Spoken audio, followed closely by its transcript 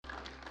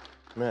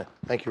Amen.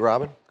 Thank you,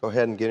 Robin. Go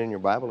ahead and get in your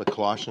Bible to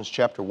Colossians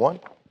chapter 1.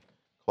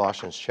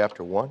 Colossians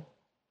chapter 1.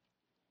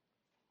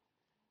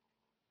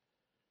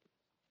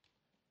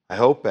 I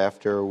hope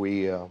after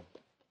we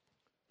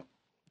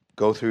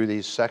go through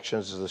these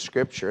sections of the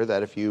Scripture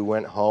that if you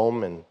went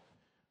home and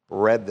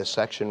read the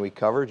section we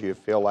covered, you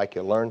feel like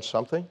you learned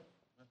something.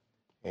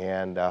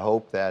 And I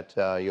hope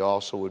that you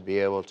also would be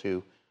able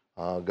to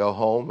go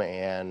home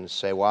and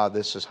say, wow,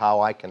 this is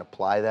how I can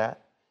apply that.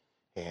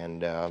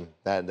 And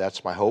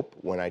that's my hope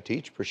when I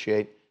teach.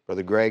 Appreciate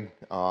Brother Greg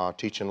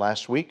teaching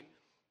last week.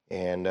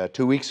 And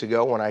 2 weeks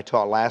ago when I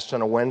taught last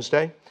on a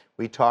Wednesday,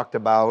 we talked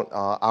about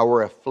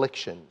our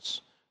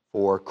afflictions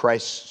for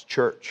Christ's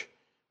church.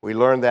 We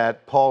learned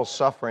that Paul's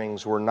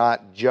sufferings were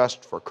not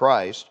just for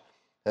Christ,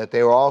 that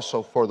they were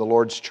also for the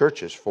Lord's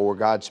churches, for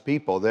God's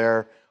people.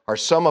 There are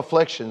some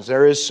afflictions,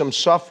 there is some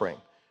suffering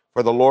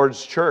for the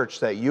Lord's church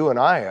that you and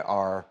I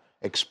are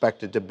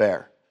expected to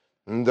bear.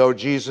 And though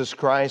Jesus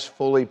Christ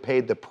fully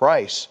paid the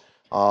price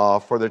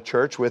for the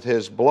church with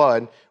His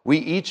blood, we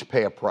each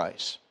pay a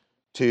price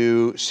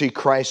to see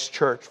Christ's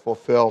church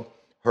fulfill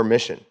her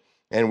mission.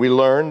 And we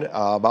learned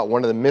about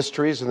one of the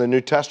mysteries of the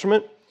New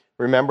Testament.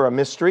 Remember, a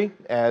mystery,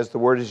 as the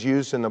word is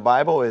used in the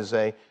Bible, is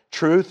a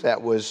truth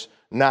that was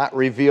not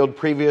revealed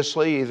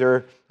previously,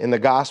 either in the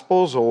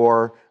Gospels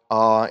or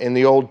in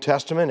the Old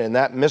Testament. And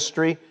that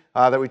mystery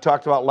that we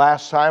talked about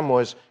last time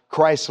was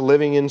Christ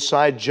living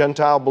inside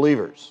Gentile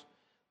believers.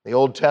 The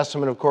Old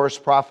Testament, of course,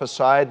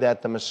 prophesied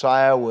that the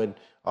Messiah would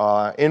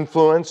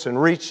influence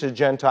and reach the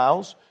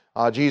Gentiles.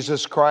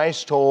 Jesus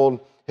Christ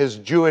told His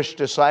Jewish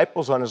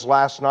disciples on His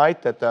last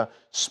night that the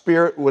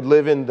Spirit would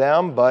live in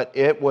them, but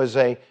it was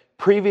a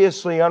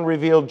previously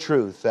unrevealed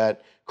truth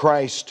that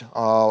Christ,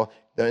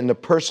 in the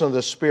person of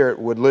the Spirit,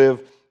 would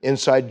live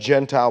inside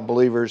Gentile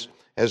believers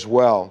as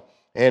well.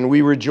 And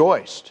we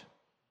rejoiced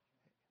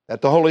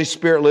that the Holy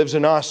Spirit lives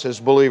in us as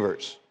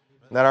believers,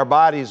 that our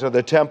bodies are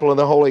the temple of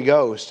the Holy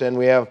Ghost, and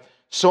we have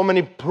so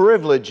many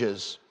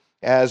privileges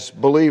as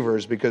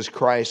believers because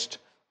Christ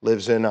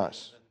lives in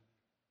us.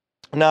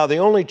 Now, the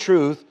only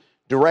truth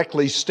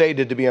directly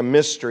stated to be a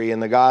mystery in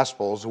the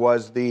Gospels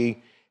was the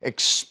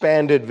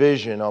expanded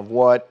vision of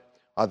what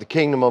the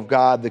kingdom of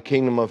God, the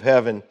kingdom of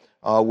heaven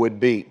would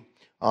be.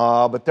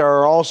 But there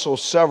are also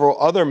several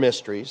other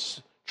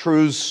mysteries,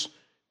 truths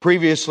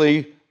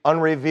previously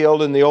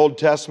unrevealed in the Old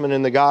Testament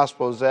and the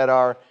Gospels that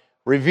are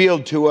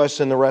revealed to us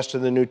in the rest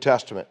of the New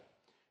Testament.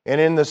 And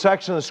in the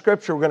section of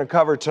Scripture we're going to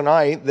cover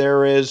tonight,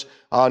 there is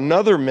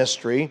another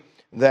mystery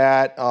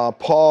that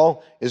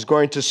Paul is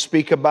going to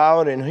speak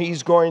about, and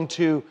he's going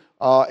to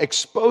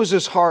expose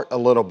his heart a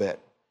little bit.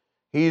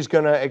 He's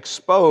going to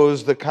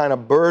expose the kind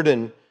of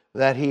burden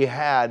that he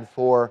had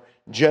for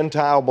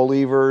Gentile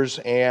believers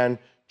and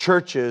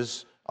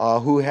churches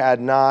who had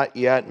not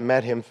yet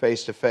met him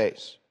face to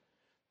face.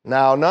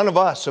 Now, none of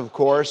us, of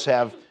course,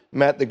 have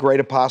met the great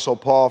apostle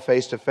Paul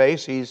face to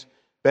face. He's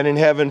been in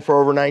heaven for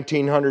over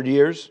 1,900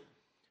 years.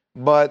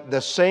 But the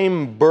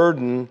same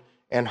burden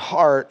and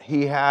heart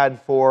he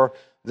had for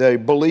the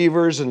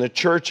believers in the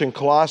church in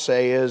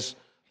Colossae is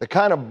the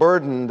kind of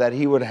burden that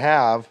he would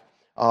have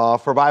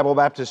for Bible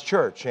Baptist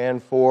Church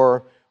and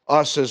for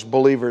us as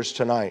believers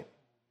tonight.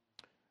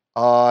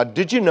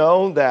 Did you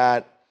know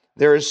that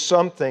there is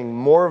something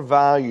more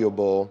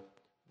valuable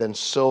than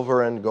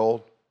silver and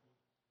gold?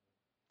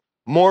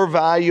 More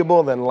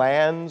valuable than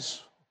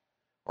lands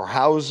or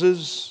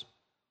houses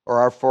or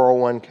our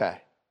 401k.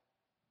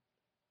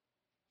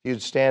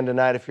 You'd stand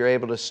tonight if you're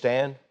able to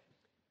stand.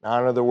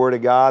 Honor the Word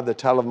of God. The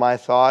title of my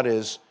thought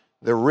is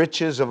The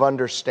Riches of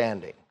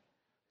Understanding.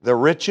 The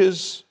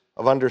Riches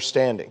of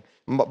Understanding.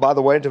 By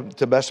the way, to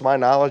the best of my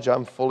knowledge,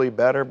 I'm fully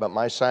better, but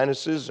my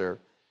sinuses are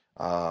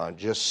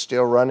just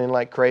still running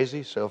like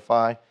crazy. So if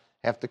I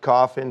have to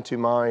cough into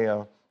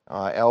my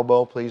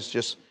elbow, please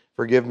just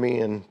forgive me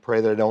and pray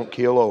that I don't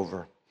keel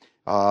over.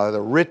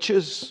 The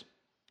riches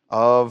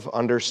of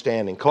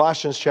understanding.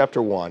 Colossians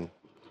chapter 1,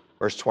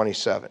 verse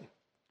 27.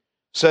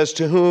 Says,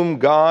 to whom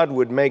God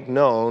would make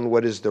known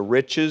what is the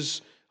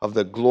riches of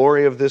the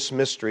glory of this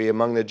mystery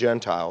among the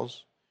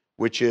Gentiles,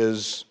 which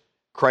is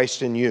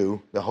Christ in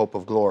you, the hope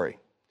of glory.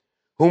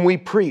 Whom we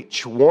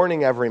preach,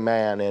 warning every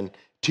man and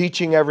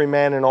teaching every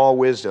man in all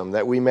wisdom,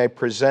 that we may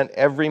present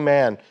every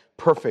man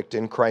perfect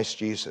in Christ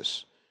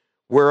Jesus.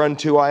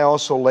 Whereunto I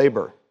also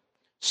labor,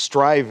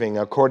 striving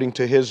according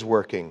to His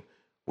working,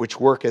 which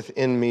worketh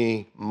in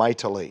me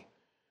mightily.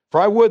 For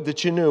I would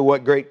that you knew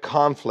what great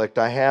conflict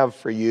I have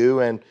for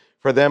you and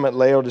for them at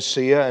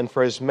Laodicea, and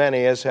for as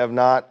many as have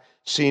not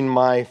seen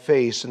my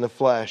face in the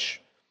flesh,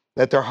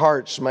 that their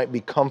hearts might be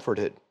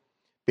comforted,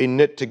 be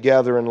knit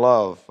together in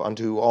love,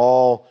 unto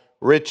all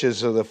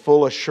riches of the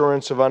full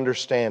assurance of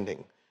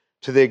understanding,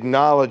 to the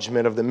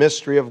acknowledgement of the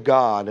mystery of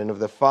God and of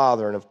the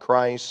Father and of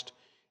Christ,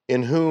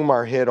 in whom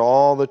are hid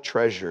all the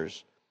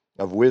treasures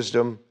of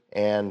wisdom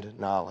and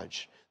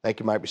knowledge. Thank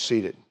you. You might be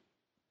seated.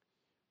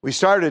 We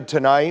started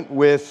tonight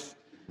with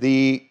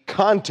the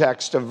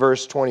context of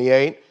verse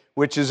 28,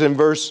 which is in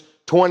verse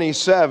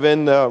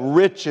 27, the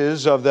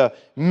riches of the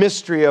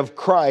mystery of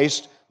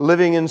Christ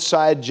living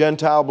inside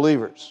Gentile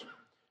believers.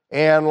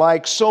 And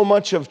like so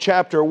much of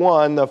chapter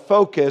 1, the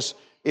focus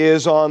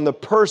is on the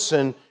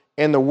person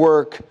and the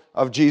work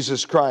of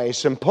Jesus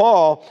Christ. And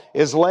Paul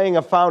is laying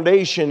a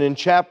foundation in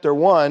chapter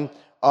 1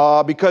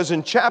 because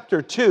in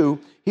chapter 2,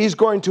 he's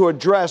going to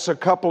address a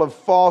couple of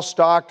false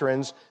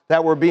doctrines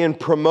that were being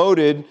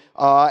promoted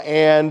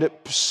and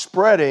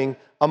spreading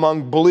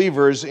among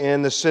believers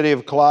in the city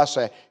of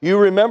Colossae. You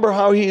remember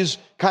how he's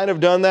kind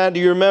of done that? Do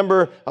you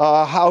remember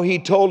how he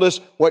told us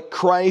what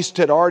Christ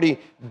had already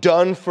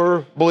done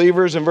for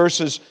believers in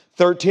verses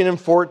 13 and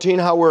 14,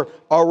 how we're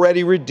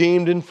already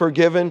redeemed and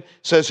forgiven? It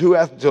says, who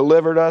hath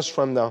delivered us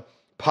from the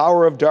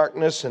power of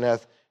darkness and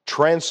hath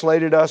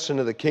translated us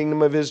into the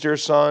kingdom of his dear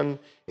Son,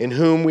 in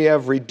whom we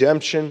have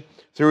redemption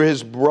through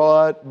his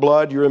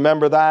blood. You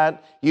remember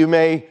that? You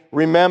may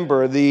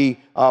remember the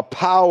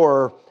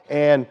power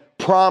and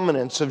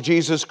prominence of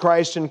Jesus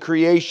Christ in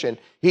creation.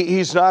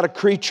 He's not a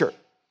creature.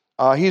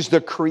 He's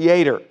the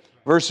creator.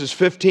 Verses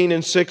 15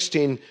 and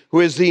 16, who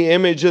is the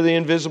image of the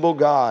invisible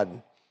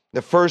God,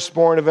 the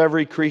firstborn of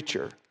every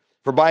creature.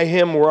 For by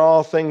him were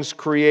all things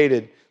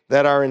created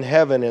that are in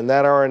heaven and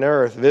that are in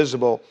earth,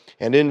 visible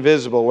and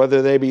invisible,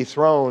 whether they be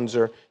thrones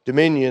or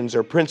dominions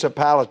or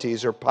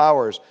principalities or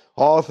powers.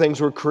 All things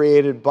were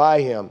created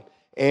by him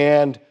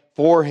and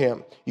for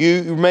him.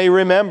 You may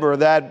remember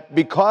that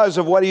because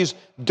of what he's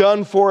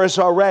done for us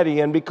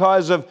already and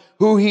because of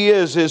who he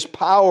is, his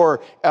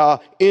power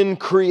in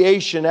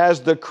creation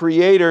as the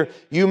creator,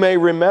 you may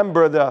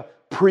remember the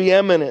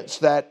preeminence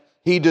that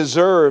he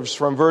deserves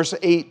from verse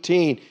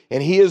 18.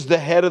 And he is the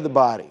head of the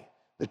body,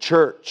 the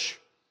church,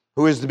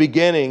 who is the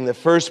beginning, the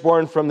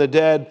firstborn from the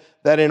dead,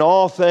 that in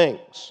all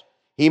things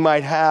he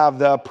might have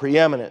the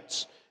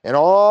preeminence. And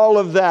all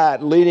of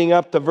that leading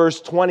up to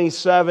verse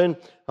 27,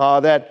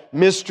 that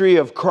mystery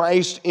of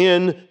Christ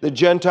in the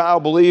Gentile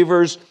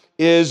believers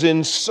is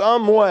in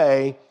some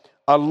way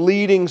a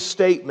leading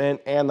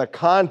statement and the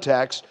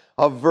context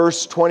of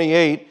verse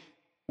 28,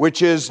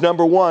 which is,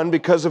 number one,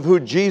 because of who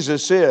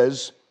Jesus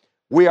is,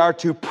 we are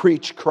to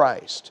preach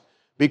Christ.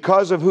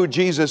 Because of who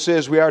Jesus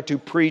is, we are to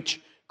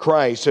preach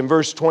Christ. And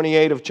verse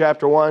 28 of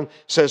chapter 1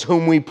 says,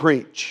 whom we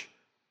preach,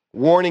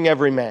 warning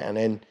every man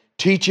and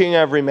teaching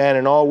every man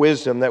in all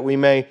wisdom, that we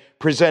may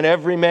present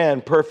every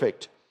man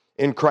perfect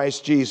in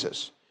Christ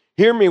Jesus.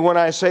 Hear me when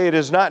I say it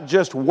is not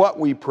just what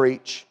we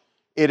preach,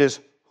 it is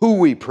who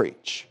we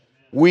preach.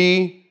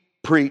 We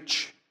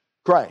preach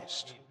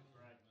Christ.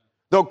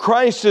 Though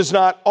Christ is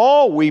not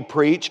all we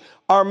preach,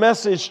 our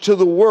message to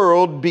the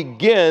world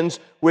begins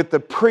with the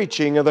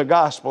preaching of the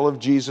gospel of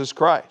Jesus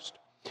Christ.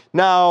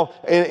 Now,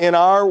 in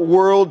our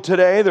world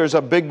today, there's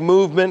a big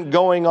movement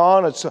going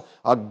on. It's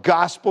a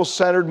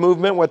gospel-centered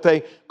movement, what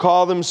they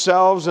call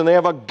themselves, and they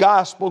have a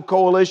gospel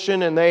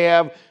coalition, and they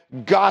have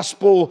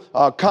gospel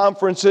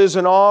conferences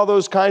and all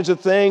those kinds of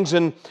things.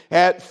 And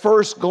at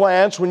first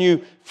glance, when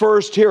you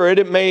first hear it,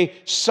 it may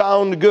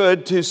sound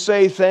good to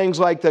say things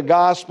like the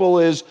gospel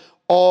is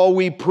all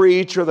we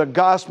preach, or the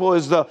gospel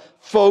is the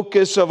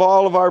focus of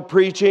all of our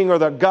preaching, or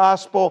the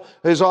gospel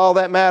is all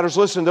that matters.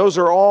 Listen, those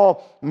are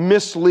all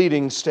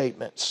misleading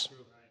statements.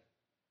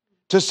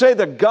 To say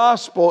the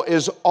gospel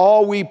is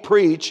all we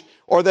preach,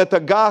 or that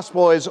the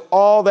gospel is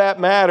all that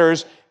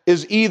matters,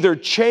 is either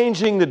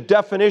changing the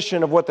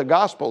definition of what the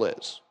gospel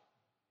is,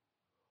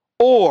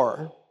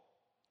 or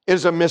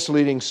is a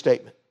misleading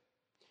statement.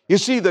 You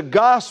see, the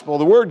gospel,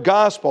 the word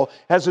gospel,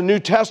 as the New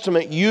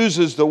Testament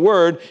uses the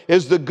word,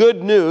 is the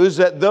good news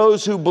that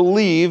those who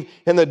believe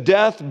in the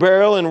death,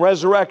 burial, and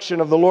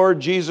resurrection of the Lord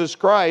Jesus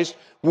Christ,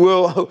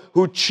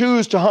 who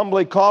choose to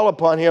humbly call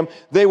upon him,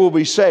 they will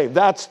be saved.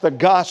 That's the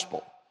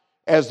gospel,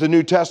 as the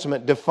New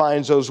Testament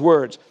defines those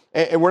words.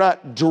 And we're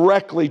not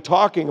directly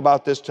talking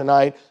about this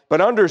tonight,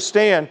 but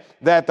understand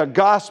that the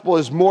gospel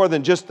is more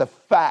than just the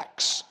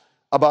facts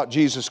about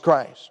Jesus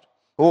Christ.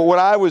 Well, what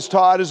I was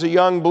taught as a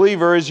young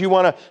believer is you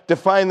want to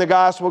define the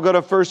gospel, go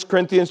to 1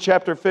 Corinthians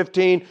chapter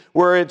 15,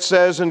 where it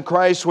says, and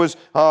Christ was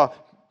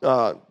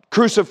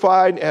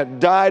crucified and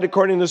died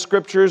according to the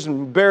Scriptures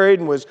and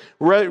buried and was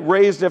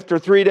raised after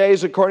 3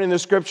 days according to the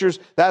Scriptures.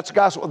 That's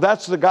gospel.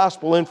 That's the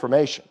gospel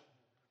information.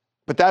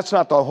 But that's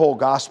not the whole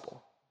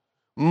gospel.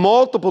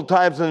 Multiple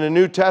times in the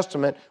New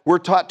Testament, we're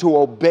taught to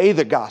obey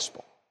the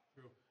gospel.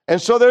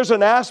 And so there's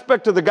an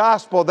aspect of the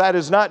gospel that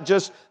is not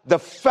just the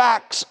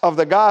facts of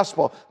the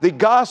gospel. The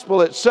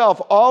gospel itself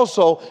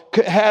also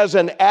has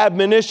an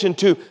admonition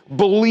to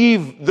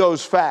believe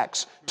those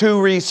facts,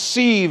 to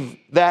receive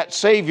that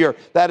Savior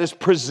that is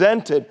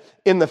presented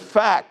in the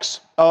facts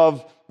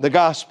of the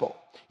gospel.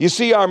 You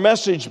see, our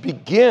message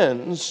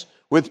begins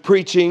with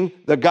preaching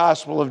the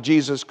gospel of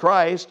Jesus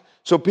Christ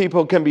so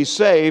people can be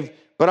saved,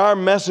 but our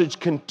message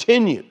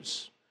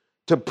continues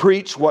to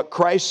preach what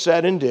Christ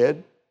said and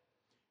did.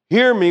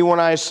 Hear me when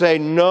I say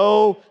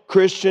no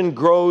Christian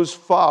grows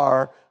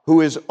far who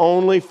is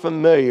only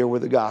familiar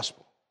with the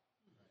gospel.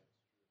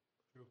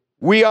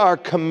 We are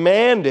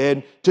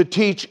commanded to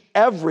teach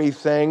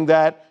everything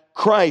that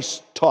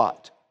Christ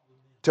taught,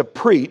 to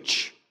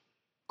preach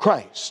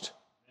Christ.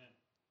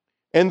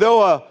 And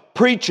though a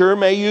preacher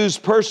may use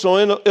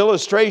personal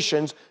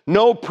illustrations,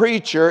 no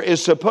preacher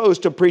is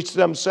supposed to preach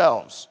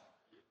themselves.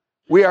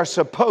 We are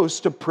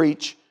supposed to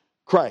preach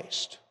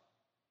Christ.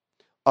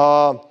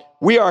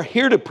 We are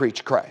here to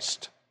preach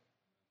Christ.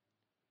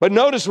 But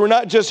notice we're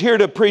not just here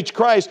to preach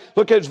Christ.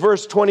 Look at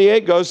verse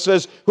 28 goes,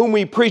 says, whom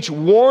we preach,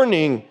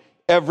 warning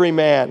every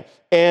man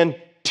and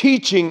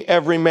teaching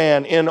every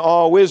man in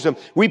all wisdom.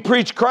 We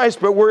preach Christ,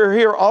 but we're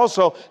here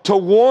also to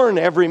warn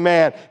every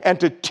man and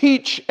to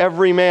teach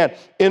every man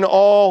in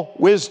all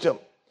wisdom.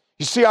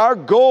 You see, our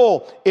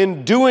goal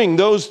in doing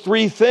those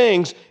three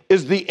things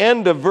is the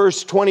end of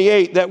verse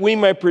 28, that we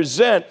may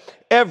present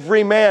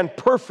every man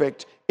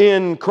perfect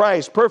in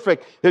Christ.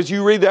 Perfect, as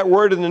you read that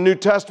word in the New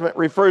Testament,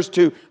 refers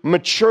to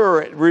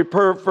mature. It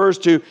refers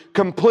to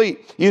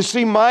complete. You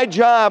see, my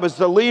job as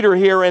the leader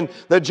here, and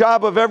the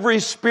job of every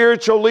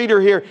spiritual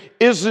leader here,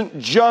 isn't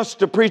just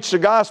to preach the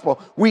gospel.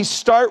 We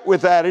start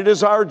with that. It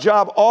is our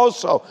job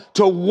also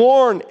to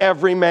warn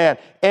every man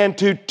and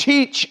to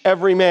teach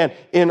every man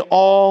in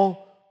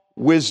all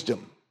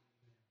wisdom.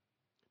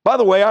 By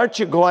the way, aren't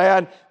you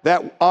glad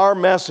that our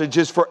message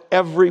is for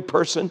every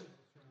person?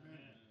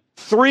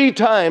 3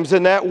 times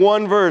in that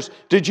one verse,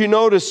 did you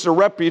notice the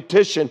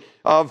repetition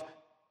of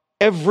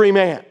every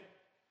man?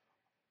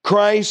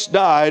 Christ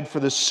died for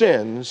the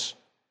sins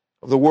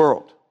of the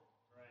world.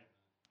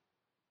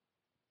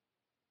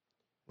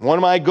 One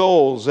of my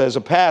goals as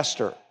a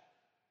pastor,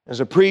 as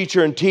a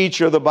preacher and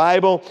teacher of the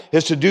Bible,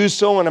 is to do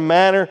so in a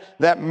manner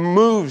that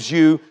moves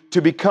you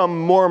to become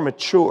more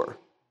mature.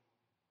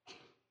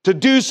 To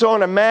do so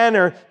in a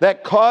manner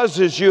that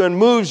causes you and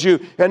moves you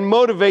and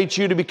motivates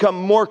you to become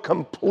more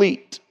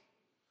complete.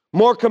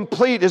 More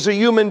complete as a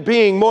human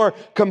being, more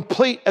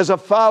complete as a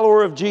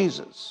follower of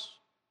Jesus.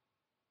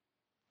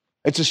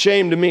 It's a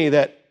shame to me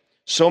that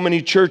so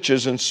many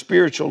churches and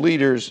spiritual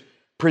leaders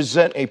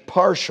present a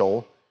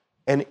partial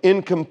and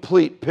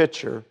incomplete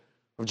picture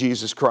of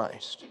Jesus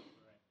Christ.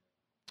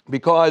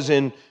 Because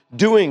in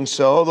doing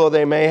so, though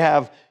they may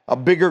have a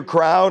bigger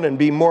crowd and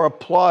be more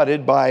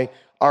applauded by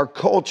our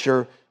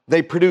culture,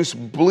 they produce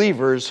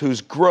believers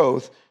whose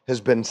growth has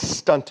been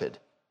stunted.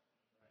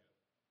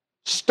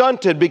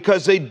 Stunted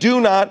because they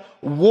do not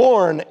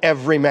warn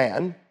every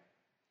man.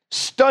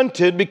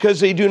 Stunted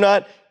because they do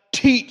not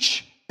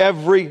teach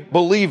every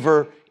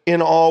believer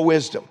in all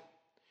wisdom.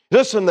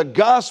 Listen, the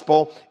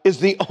gospel is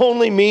the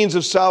only means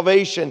of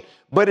salvation,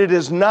 but it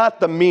is not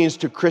the means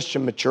to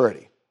Christian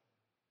maturity.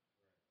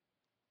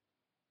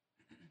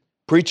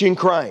 Preaching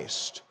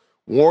Christ,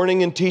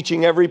 warning and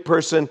teaching every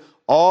person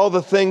all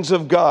the things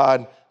of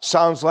God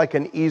sounds like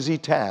an easy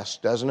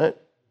task, doesn't it?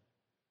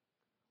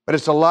 But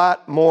it's a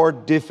lot more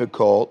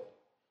difficult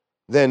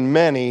than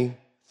many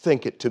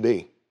think it to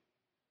be.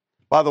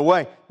 By the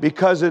way,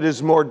 because it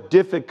is more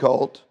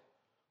difficult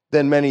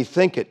than many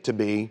think it to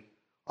be,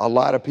 a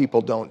lot of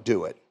people don't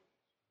do it.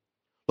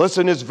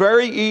 Listen, it's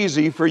very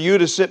easy for you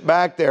to sit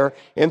back there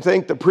and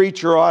think the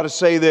preacher ought to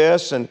say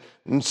this and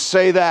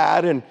say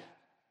that and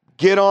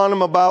get on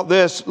them about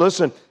this.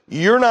 Listen,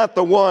 you're not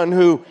the one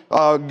who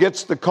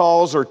gets the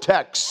calls or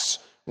texts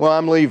while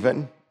I'm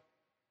leaving.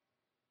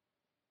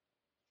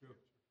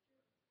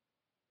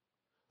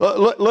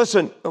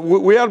 Listen,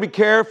 we ought to be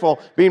careful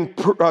being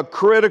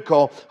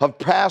critical of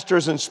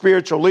pastors and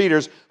spiritual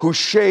leaders who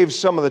shave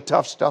some of the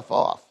tough stuff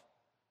off.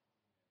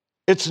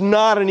 It's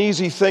not an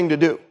easy thing to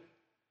do.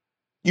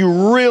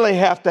 You really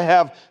have to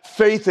have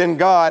faith in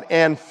God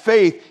and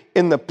faith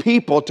in the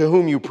people to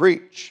whom you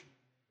preach.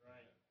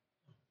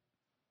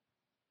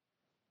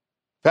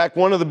 In fact,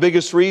 one of the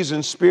biggest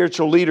reasons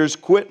spiritual leaders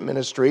quit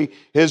ministry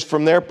is,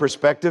 from their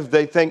perspective,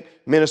 they think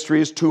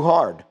ministry is too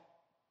hard.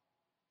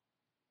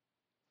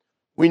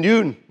 We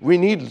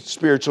need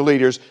spiritual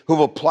leaders who've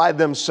applied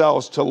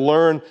themselves to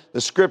learn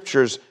the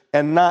Scriptures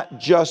and not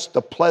just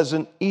the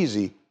pleasant,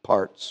 easy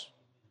parts.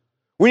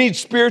 We need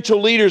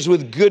spiritual leaders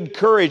with good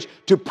courage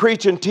to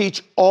preach and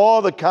teach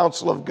all the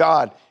counsel of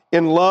God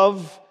in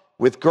love,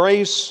 with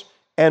grace,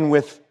 and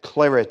with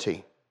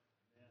clarity.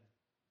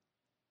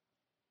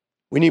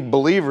 We need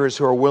believers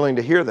who are willing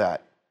to hear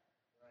that.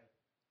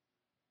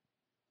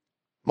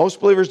 Most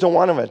believers don't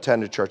want to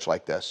attend a church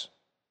like this.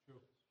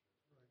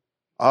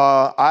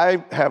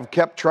 I have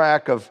kept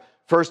track of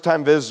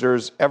first-time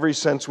visitors ever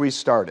since we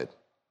started.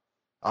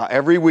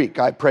 Every week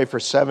I pray for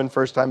 7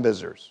 first-time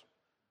visitors.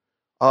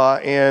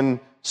 In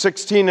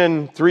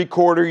 16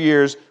 3/4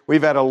 years,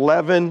 we've had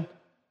 11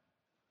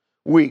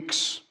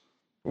 weeks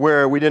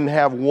where we didn't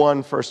have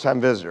one first-time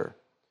visitor.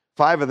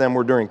 5 of them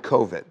were during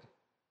COVID.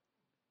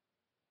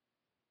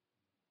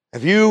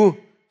 If you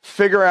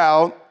figure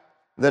out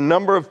the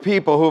number of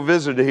people who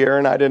visited here,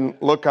 and I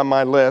didn't look on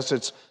my list,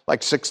 it's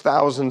like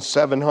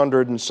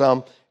 6,700 and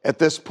some at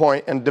this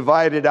point, and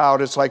divided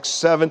out, it's like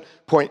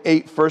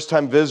 7.8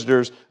 first-time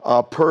visitors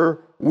per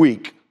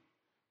week.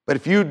 But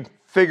if you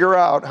figure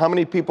out how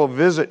many people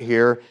visit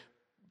here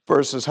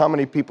versus how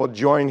many people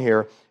join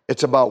here,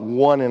 it's about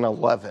 1 in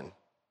 11.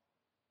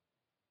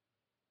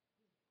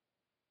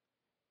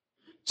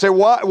 Say,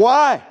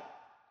 why?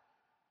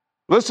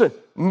 Listen,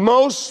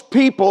 most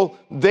people,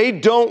 they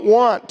don't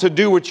want to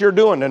do what you're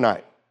doing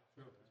tonight.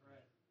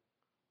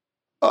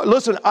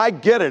 Listen, I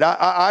get it.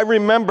 I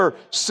remember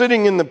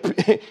sitting in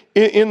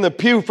the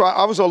pew.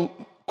 I was a,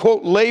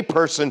 quote,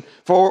 layperson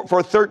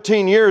for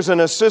 13 years,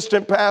 an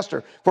assistant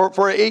pastor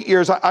for 8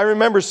 years. I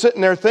remember sitting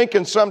there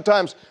thinking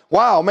sometimes,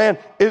 wow, man,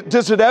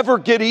 does it ever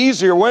get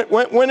easier?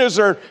 When is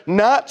there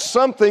not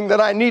something that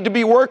I need to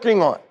be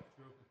working on?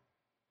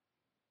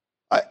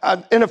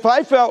 And if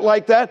I felt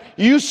like that,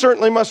 you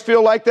certainly must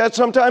feel like that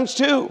sometimes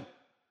too.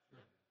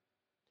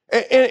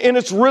 And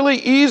it's really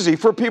easy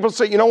for people to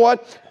say, you know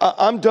what,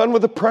 I'm done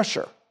with the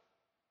pressure.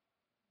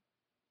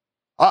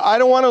 I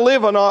don't want to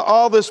live on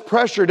all this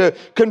pressure to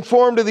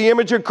conform to the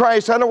image of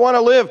Christ. I don't want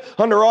to live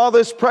under all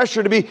this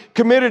pressure to be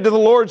committed to the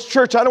Lord's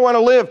church. I don't want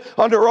to live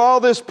under all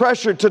this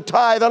pressure to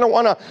tithe. I don't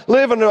want to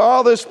live under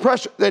all this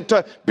pressure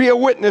to be a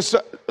witness.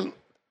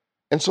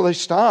 And so they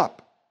stop.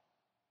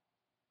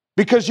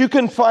 Because you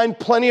can find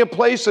plenty of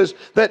places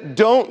that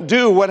don't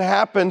do what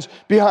happens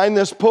behind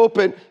this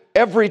pulpit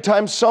every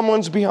time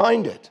someone's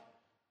behind it.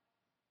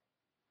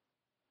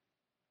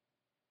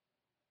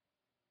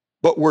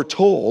 But we're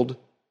told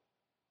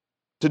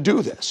to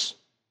do this,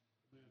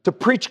 to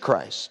preach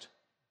Christ,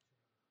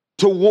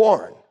 to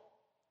warn,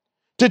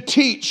 to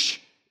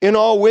teach in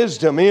all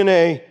wisdom in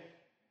a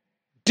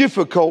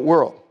difficult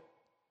world.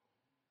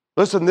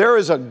 Listen, there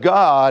is a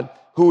God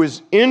who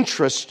is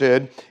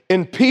interested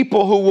in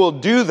people who will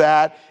do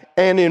that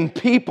and in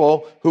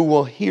people who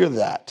will hear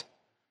that.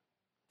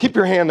 Keep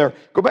your hand there.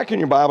 Go back in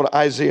your Bible to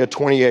Isaiah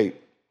 28.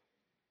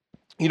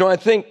 You know, I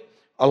think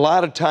a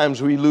lot of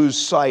times we lose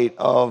sight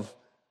of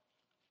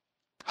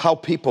how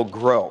people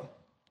grow.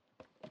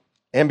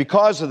 And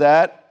because of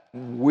that,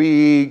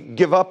 we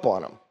give up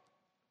on them.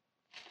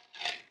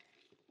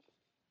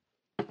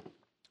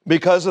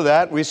 Because of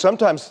that, we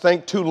sometimes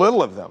think too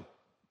little of them.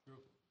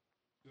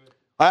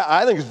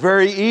 I think it's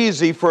very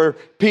easy for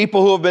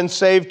people who have been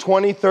saved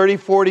 20, 30,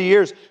 40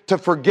 years to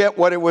forget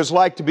what it was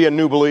like to be a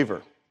new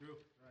believer.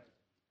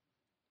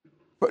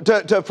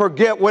 To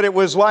forget what it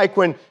was like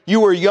when you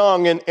were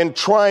young and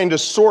trying to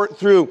sort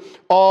through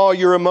all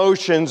your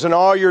emotions and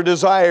all your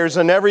desires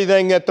and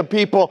everything that the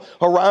people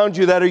around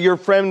you that are your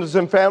friends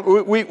and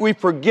family, we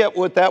forget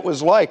what that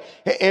was like.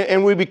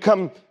 And we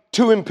become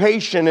too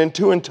impatient and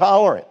too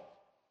intolerant.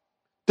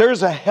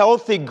 There's a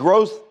healthy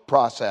growth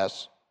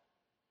process.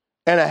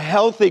 And a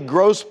healthy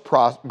growth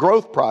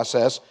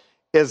process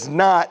is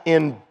not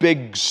in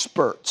big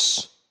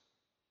spurts.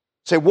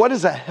 Say, what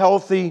is a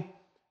healthy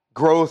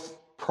growth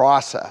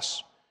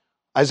process?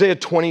 Isaiah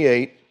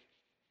 28,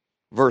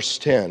 verse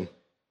 10.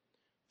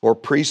 For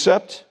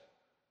precept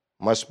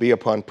must be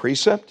upon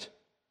precept,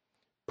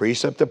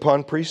 precept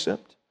upon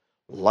precept,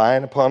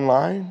 line upon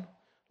line,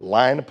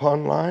 line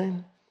upon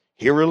line,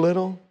 here a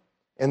little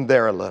and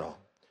there a little.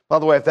 By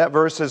the way, if that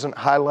verse isn't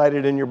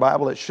highlighted in your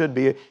Bible, it should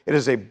be. It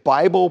is a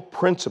Bible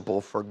principle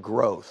for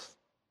growth.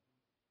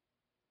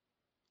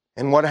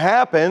 And what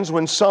happens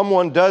when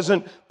someone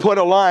doesn't put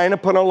a line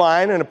upon a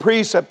line and a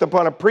precept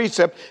upon a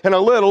precept and a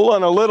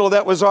little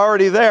that was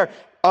already there,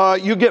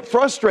 you get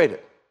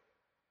frustrated.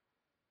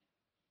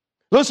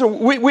 Listen,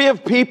 we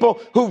have people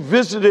who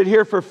visited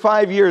here for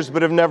 5 years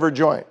but have never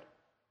joined.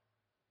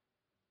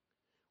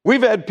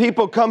 We've had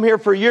people come here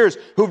for years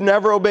who've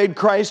never obeyed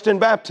Christ in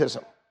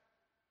baptism.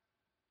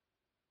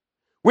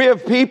 We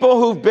have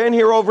people who've been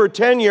here over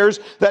 10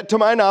 years that, to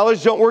my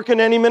knowledge, don't work in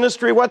any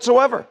ministry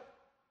whatsoever.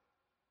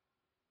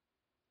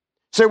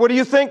 Say, what do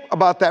you think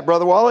about that,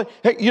 Brother Wally?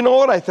 Hey, you know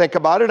what I think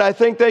about it? I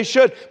think they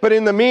should. But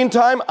in the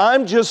meantime,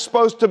 I'm just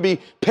supposed to be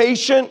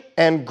patient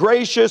and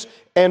gracious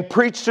and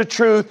preach the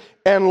truth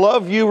and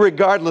love you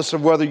regardless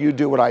of whether you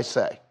do what I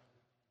say.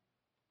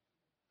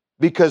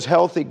 Because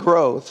healthy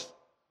growth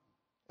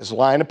is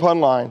line upon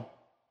line,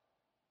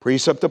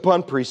 precept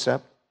upon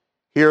precept,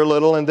 here a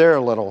little and there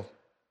a little.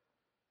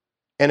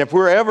 And if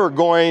we're ever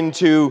going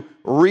to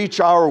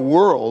reach our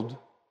world,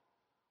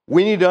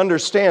 we need to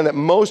understand that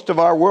most of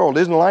our world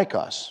isn't like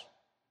us.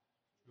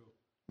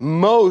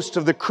 Most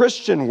of the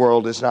Christian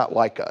world is not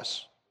like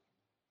us.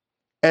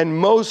 And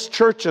most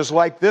churches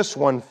like this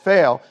one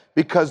fail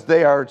because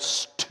they are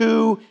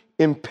too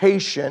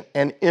impatient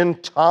and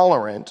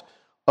intolerant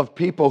of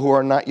people who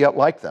are not yet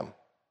like them.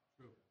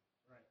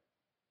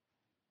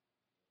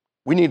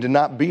 We need to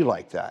not be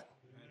like that.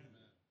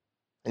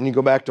 And you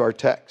go back to our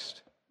text.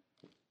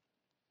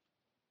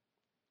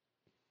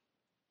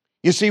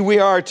 You see, we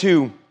are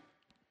to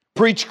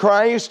preach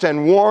Christ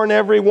and warn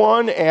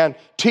everyone and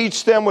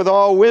teach them with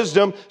all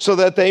wisdom so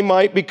that they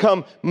might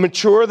become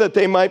mature, that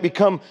they might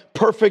become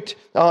perfect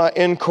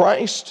in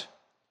Christ.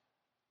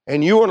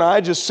 And you and I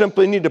just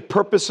simply need to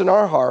purpose in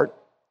our heart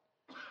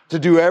to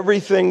do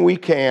everything we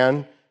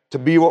can to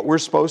be what we're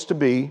supposed to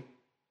be,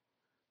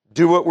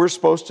 do what we're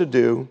supposed to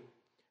do,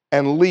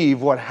 and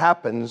leave what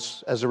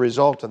happens as a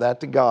result of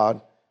that to God.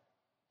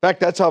 In fact,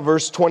 that's how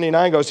verse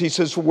 29 goes. He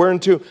says,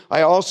 whereunto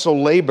I also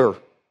labor,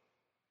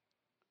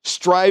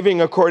 striving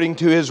according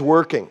to his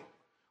working,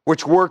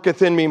 which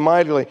worketh in me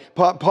mightily.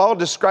 Paul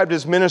described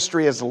his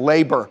ministry as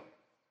labor.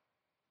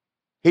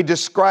 He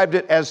described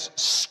it as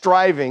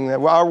striving.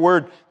 Our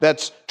word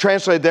that's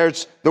translated there,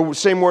 it's the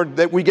same word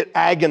that we get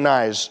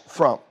agonize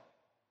from.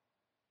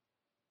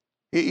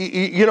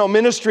 You know,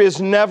 ministry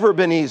has never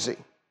been easy.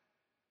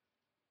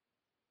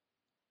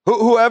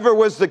 Whoever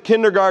was the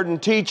kindergarten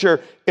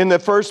teacher in the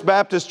First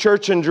Baptist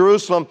Church in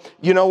Jerusalem,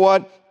 you know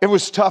what? It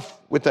was tough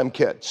with them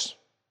kids.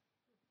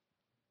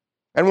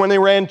 And when they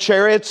ran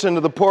chariots into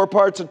the poor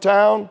parts of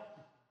town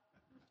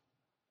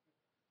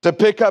to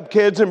pick up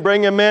kids and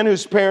bring them in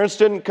whose parents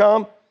didn't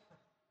come,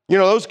 you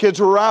know, those kids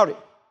were rowdy.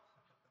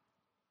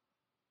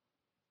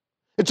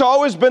 It's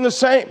always been the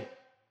same.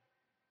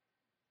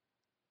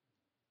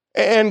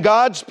 And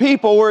God's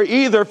people were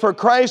either, for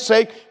Christ's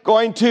sake,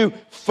 going to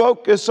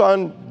focus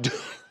on,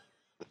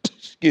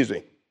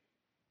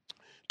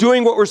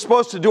 doing what we're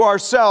supposed to do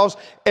ourselves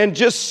and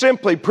just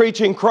simply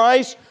preaching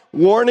Christ,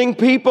 warning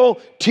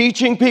people,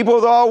 teaching people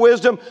with all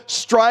wisdom,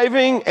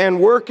 striving and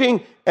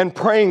working and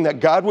praying that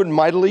God would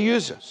mightily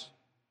use us.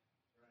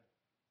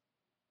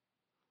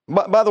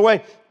 By the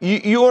way,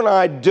 you and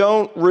I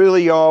don't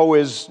really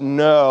always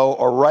know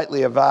or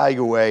rightly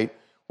evaluate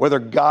whether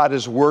God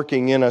is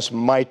working in us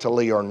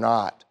mightily or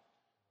not.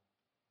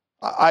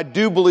 I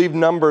do believe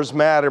numbers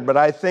matter, but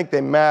I think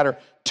they matter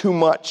too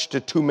much to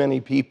too many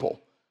people.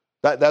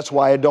 That's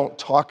why I don't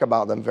talk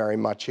about them very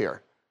much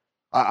here.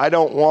 I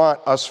don't want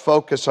us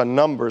focused on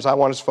numbers. I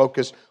want us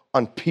focused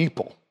on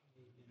people.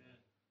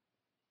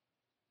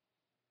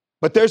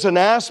 But there's an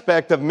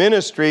aspect of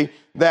ministry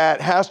that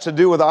has to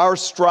do with our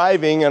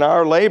striving and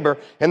our labor.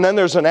 And then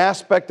there's an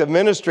aspect of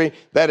ministry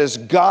that is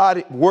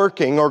God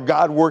working or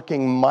God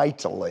working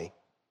mightily.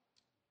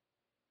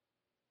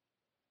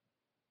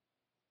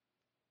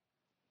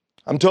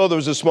 I'm told there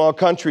was a small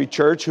country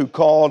church who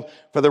called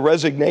for the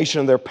resignation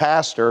of their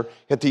pastor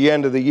at the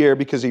end of the year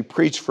because he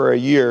preached for a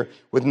year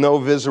with no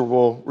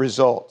visible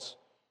results.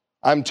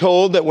 I'm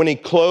told that when he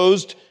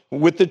closed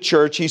with the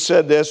church, he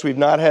said this: "We've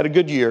not had a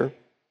good year.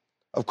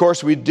 Of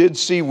course, we did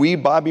see wee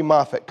Bobby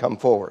Moffett come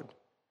forward.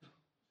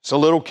 It's a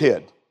little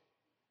kid.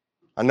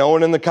 No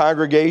one in the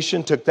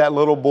congregation took that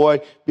little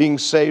boy being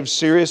saved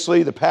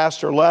seriously. The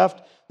pastor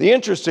left. The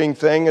interesting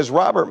thing is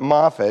Robert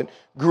Moffett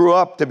grew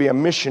up to be a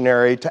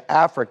missionary to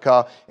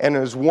Africa and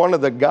is one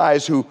of the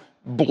guys who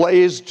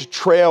blazed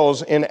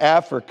trails in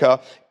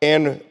Africa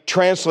and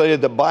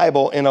translated the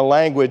Bible in a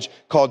language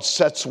called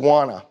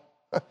Setswana."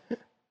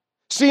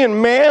 See,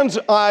 in man's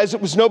eyes,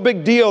 it was no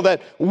big deal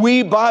that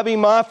wee Bobby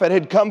Moffett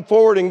had come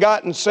forward and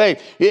gotten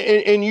saved.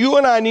 And you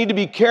and I need to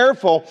be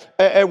careful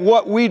at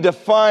what we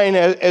define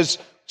as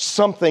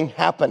something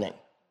happening.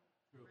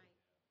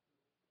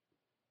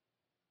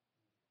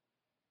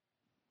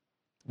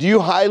 Do you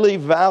highly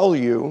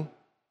value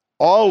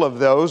all of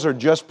those or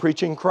just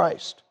preaching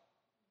Christ?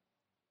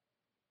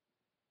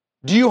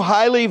 Do you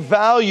highly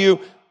value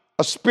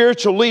a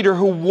spiritual leader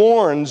who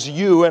warns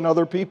you and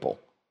other people?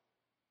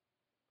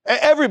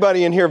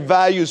 Everybody in here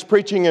values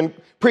preaching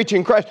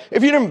Christ.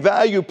 If you didn't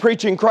value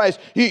preaching Christ,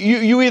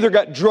 you either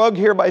got drugged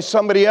here by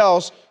somebody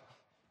else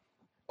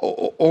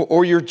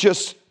or you're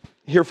just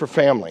here for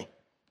family.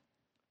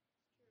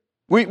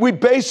 We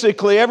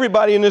basically,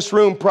 everybody in this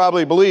room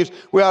probably believes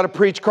we ought to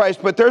preach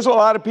Christ, but there's a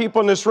lot of people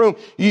in this room,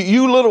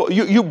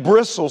 you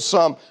bristle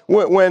some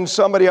when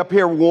somebody up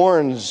here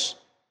warns.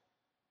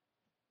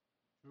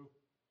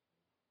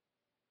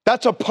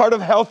 That's a part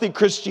of healthy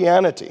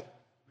Christianity.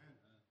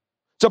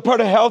 It's a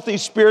part of healthy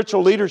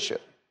spiritual leadership.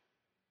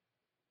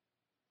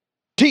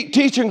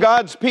 Teaching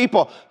God's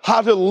people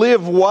how to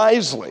live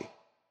wisely.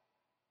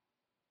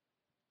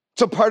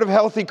 It's a part of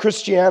healthy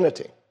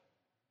Christianity.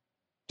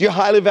 Do you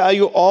highly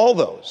value all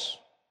those?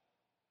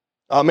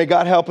 May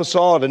God help us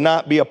all to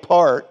not be a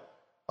part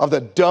of the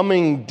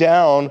dumbing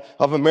down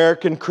of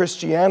American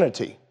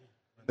Christianity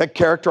that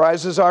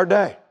characterizes our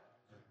day.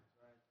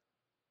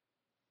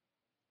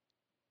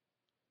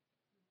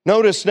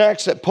 Notice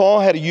next that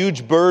Paul had a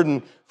huge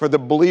burden for the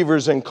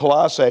believers in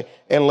Colossae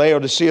and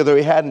Laodicea, though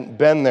he hadn't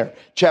been there.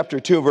 Chapter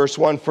 2, verse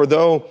 1,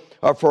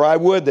 For I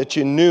would that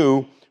you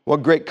knew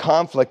what great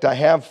conflict I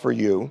have for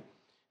you,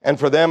 and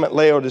for them at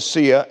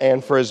Laodicea,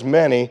 and for as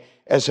many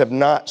as have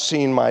not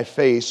seen my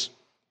face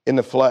in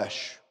the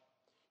flesh.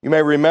 You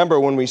may remember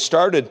when we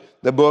started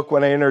the book,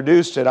 when I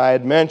introduced it, I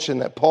had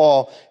mentioned that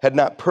Paul had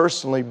not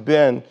personally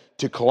been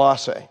to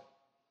Colossae.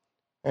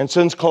 And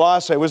since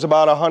Colossae was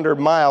about 100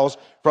 miles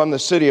from the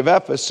city of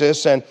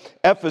Ephesus, and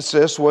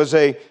Ephesus was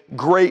a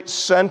great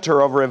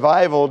center of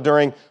revival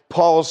during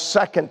Paul's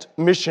second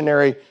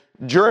missionary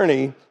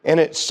journey, and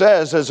it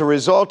says as a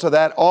result of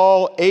that,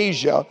 all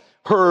Asia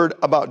heard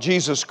about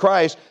Jesus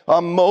Christ.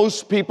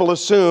 Most people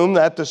assume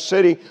that the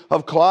city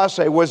of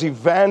Colossae was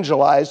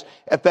evangelized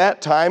at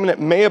that time, and it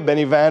may have been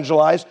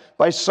evangelized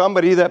by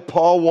somebody that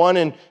Paul won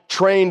and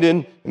trained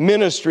in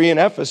ministry in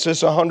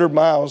Ephesus 100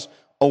 miles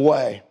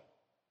away.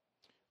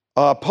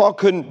 Paul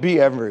couldn't be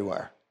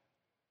everywhere.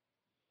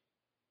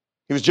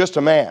 He was just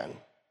a man.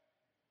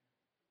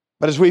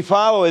 But as we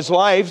follow his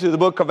life through the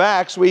book of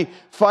Acts, we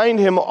find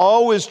him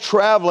always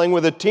traveling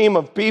with a team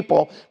of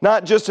people,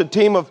 not just a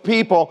team of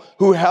people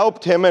who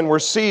helped him and were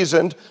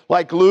seasoned,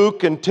 like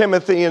Luke and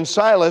Timothy and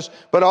Silas,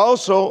 but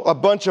also a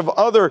bunch of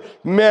other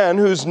men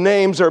whose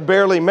names are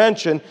barely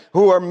mentioned,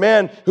 who are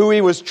men who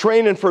he was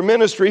training for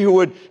ministry, who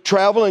would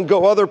travel and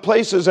go other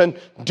places and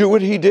do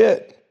what he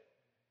did.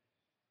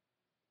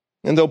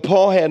 And though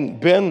Paul hadn't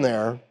been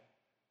there,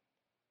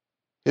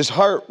 his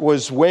heart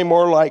was way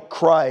more like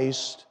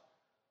Christ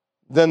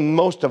than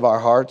most of our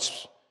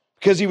hearts,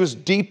 because he was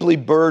deeply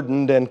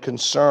burdened and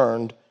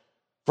concerned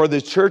for the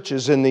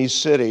churches in these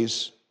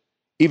cities,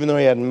 even though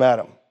he hadn't met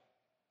them.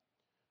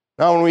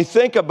 Now, when we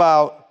think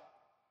about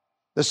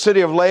the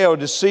city of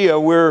Laodicea,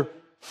 we're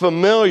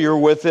familiar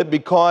with it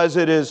because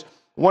it is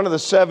one of the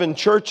 7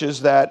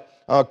 churches that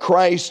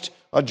Christ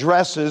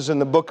addresses in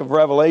the book of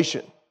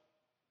Revelation.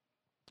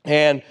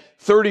 And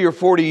 30 or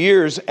 40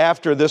 years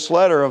after this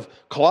letter of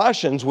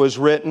Colossians was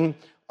written,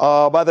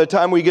 by the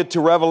time we get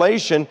to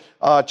Revelation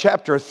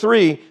chapter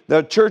 3,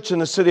 the church in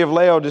the city of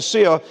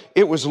Laodicea,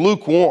 it was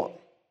lukewarm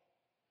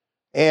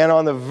and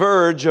on the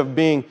verge of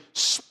being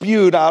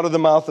spewed out of the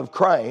mouth of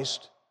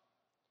Christ.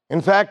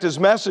 In fact, his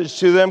message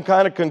to them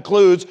kind of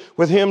concludes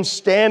with him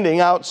standing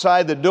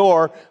outside the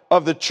door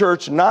of the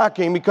church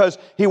knocking, because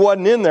he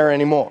wasn't in there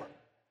anymore.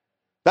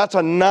 That's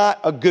not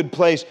a good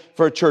place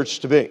for a church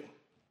to be.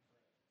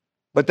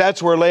 But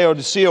that's where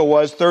Laodicea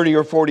was 30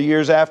 or 40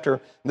 years after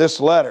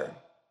this letter.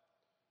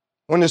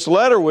 When this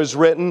letter was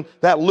written,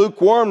 that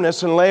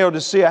lukewarmness in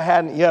Laodicea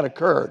hadn't yet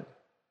occurred.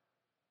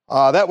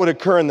 That would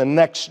occur in the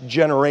next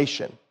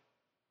generation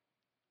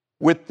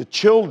with the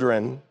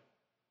children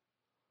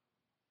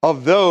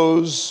of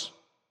those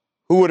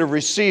who would have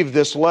received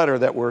this letter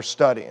that we're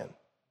studying.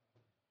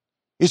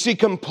 You see,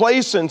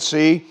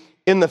 complacency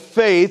in the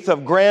faith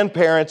of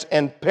grandparents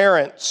and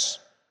parents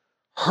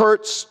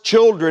hurts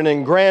children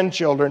and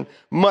grandchildren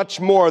much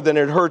more than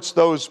it hurts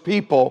those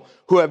people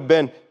who have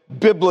been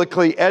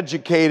biblically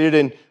educated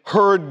and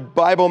heard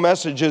Bible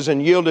messages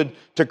and yielded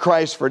to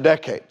Christ for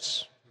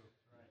decades.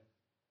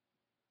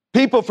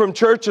 People from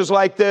churches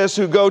like this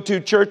who go to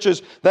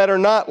churches that are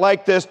not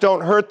like this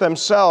don't hurt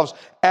themselves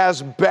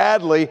as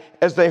badly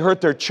as they hurt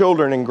their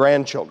children and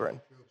grandchildren.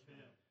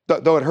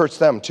 Though it hurts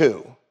them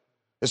too.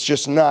 It's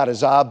just not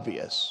as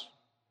obvious.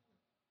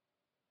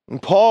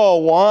 And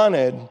Paul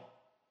wanted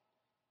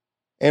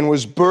and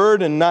was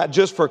burdened not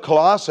just for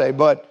Colossae,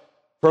 but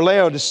for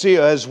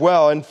Laodicea as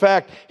well. In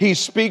fact, he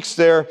speaks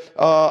there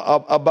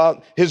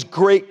about his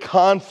great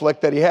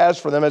conflict that he has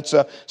for them. It's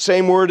the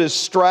same word as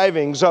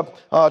strivings up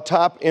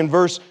top in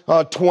verse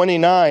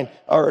 29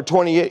 or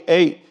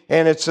 28.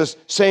 And it's the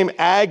same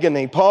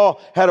agony. Paul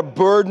had a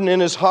burden in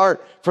his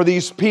heart for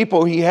these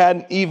people he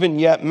hadn't even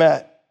yet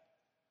met.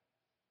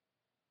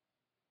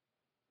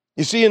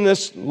 You see,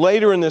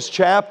 later in this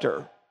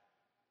chapter,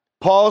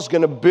 Paul's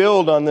going to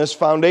build on this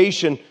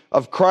foundation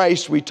of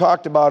Christ we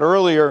talked about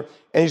earlier,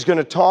 and he's going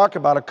to talk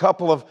about a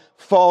couple of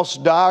false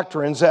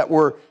doctrines that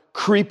were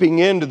creeping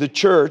into the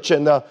church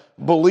and the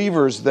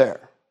believers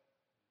there.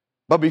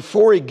 But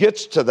before he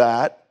gets to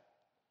that,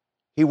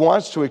 he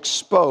wants to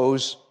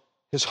expose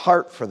his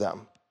heart for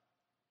them.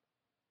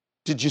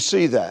 Did you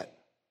see that?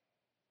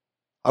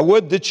 I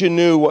would that you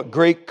knew what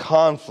great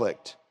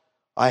conflict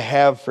I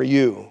have for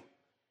you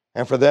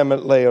and for them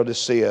at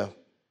Laodicea,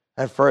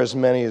 and for as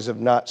many as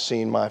have not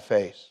seen my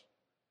face.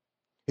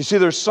 You see,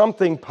 there's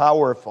something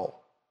powerful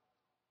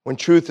when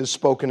truth is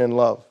spoken in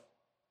love.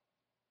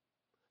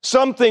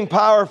 Something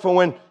powerful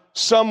when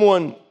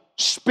someone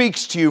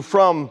speaks to you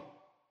from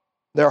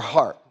their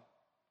heart.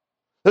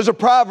 There's a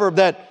proverb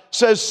that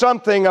says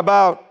something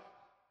about,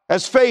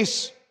 as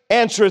face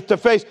answereth to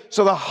face,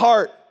 so the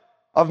heart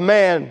of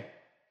man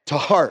to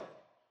heart.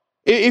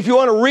 If you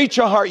want to reach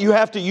a heart, you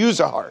have to use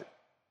a heart.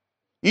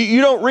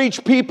 You don't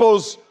reach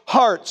people's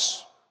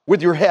hearts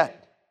with your head.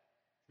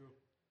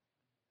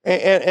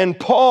 And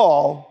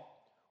Paul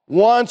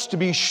wants to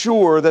be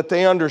sure that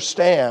they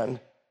understand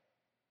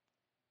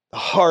the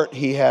heart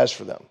he has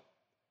for them.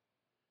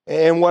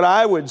 And what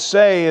I would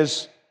say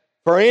is,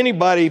 for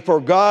anybody, for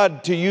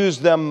God to use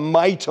them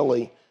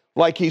mightily,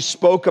 like he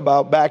spoke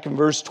about back in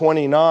verse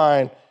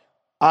 29,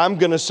 I'm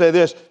going to say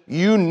this: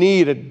 you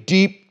need a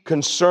deep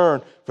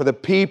concern for the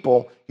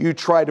people you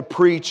try to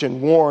preach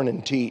and warn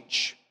and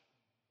teach.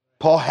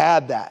 Paul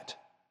had that.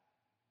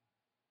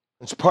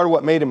 It's part of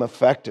what made him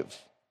effective.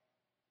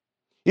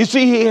 You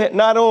see, he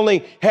not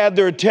only had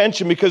their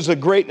attention because of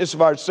the greatness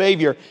of our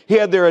Savior, he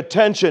had their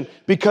attention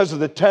because of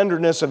the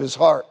tenderness of his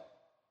heart.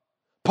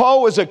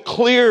 Paul was a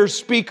clear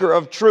speaker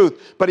of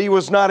truth, but he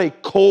was not a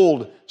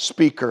cold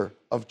speaker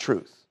of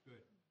truth.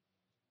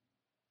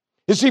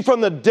 You see, from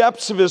the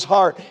depths of his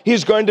heart,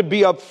 he's going to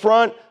be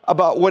upfront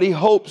about what he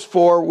hopes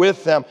for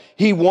with them.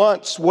 He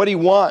wants what he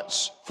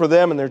wants for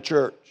them and their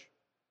church.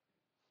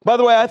 By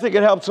the way, I think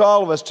it helps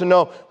all of us to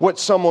know what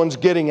someone's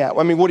getting at.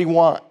 I mean, what do you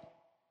want?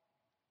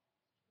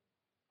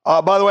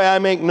 By the way, I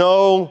make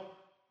no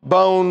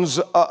bones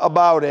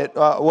about it.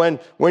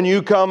 When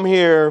you come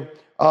here,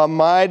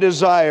 My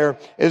desire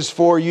is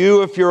for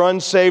you, if you're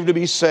unsaved, to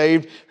be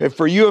saved.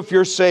 For you, if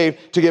you're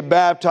saved, to get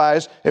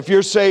baptized. If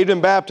you're saved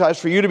and baptized,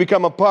 for you to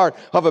become a part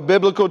of a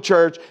biblical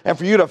church, and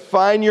for you to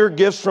find your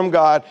gifts from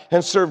God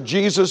and serve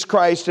Jesus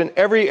Christ in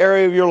every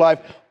area of your life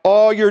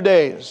all your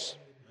days.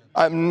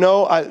 I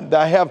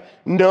have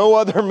no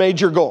other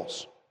major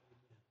goals.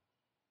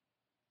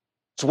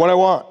 It's what I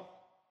want.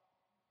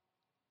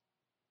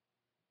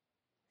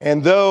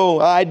 And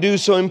though I do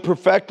so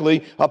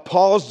imperfectly,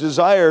 Paul's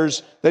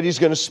desires that he's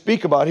going to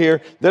speak about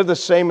here, they're the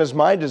same as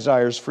my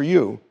desires for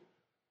you. In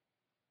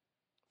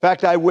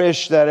fact, I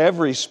wish that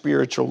every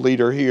spiritual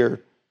leader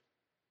here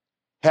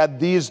had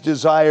these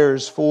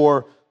desires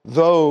for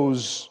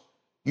those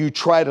you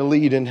try to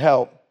lead and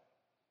help.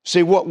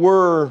 See, what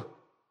were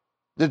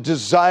the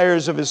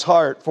desires of his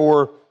heart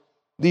for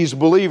these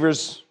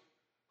believers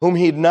whom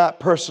he had not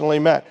personally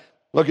met?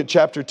 Look at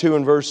chapter 2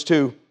 and verse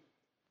 2.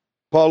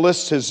 Paul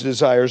lists his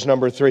desires,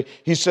 number 3.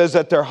 He says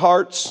that their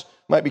hearts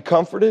might be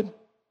comforted,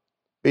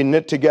 be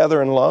knit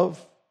together in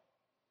love,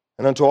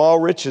 and unto all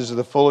riches of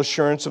the full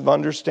assurance of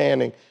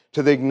understanding,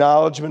 to the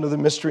acknowledgement of the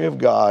mystery of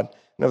God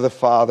and of the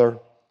Father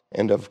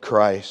and of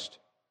Christ.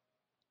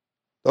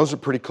 Those are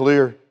pretty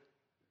clear.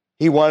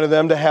 He wanted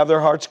them to have their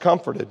hearts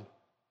comforted.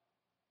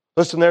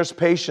 Listen, there's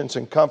patience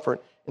and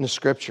comfort in the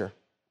Scripture.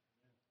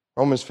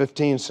 Romans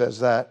 15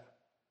 says that.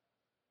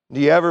 Do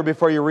you ever,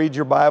 before you read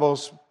your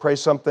Bibles, pray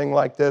something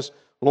like this?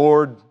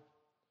 Lord,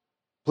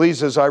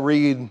 please, as I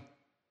read,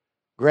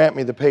 grant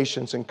me the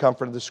patience and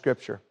comfort of the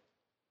Scripture,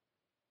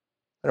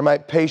 that I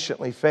might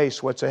patiently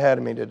face what's ahead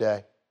of me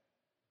today,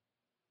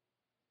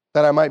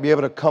 that I might be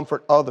able to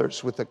comfort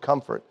others with the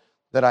comfort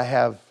that I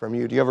have from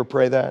you. Do you ever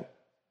pray that?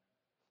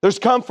 There's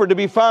comfort to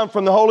be found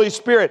from the Holy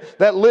Spirit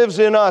that lives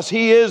in us.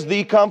 He is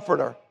the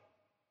Comforter.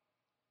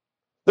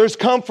 There's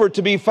comfort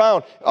to be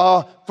found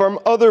from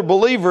other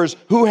believers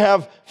who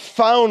have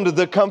found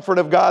the comfort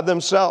of God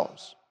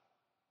themselves.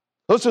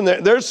 Listen,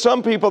 there's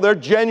some people, they're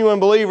genuine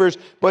believers,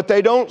 but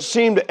they don't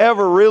seem to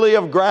ever really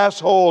have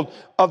grasped hold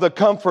of the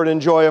comfort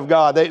and joy of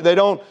God. They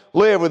don't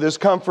live with this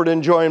comfort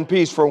and joy and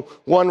peace for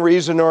one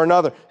reason or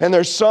another. And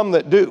there's some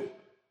that do.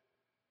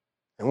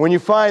 And when you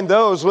find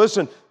those,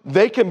 listen,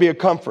 they can be a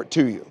comfort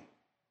to you.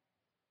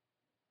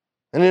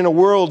 And in a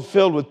world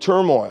filled with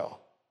turmoil,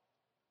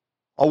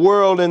 a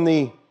world in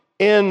the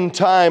end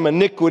time,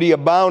 iniquity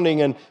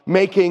abounding and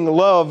making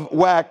love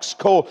wax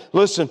cold.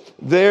 Listen,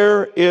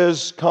 there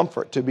is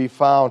comfort to be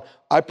found.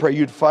 I pray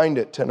you'd find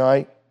it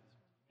tonight.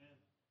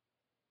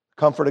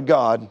 Comfort of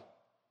God.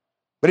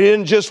 But he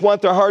didn't just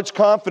want their hearts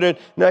confident.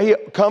 No, he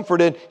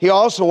comforted. He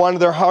also wanted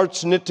their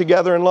hearts knit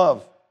together in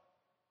love.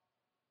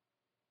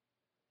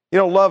 You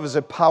know, love is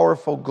a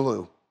powerful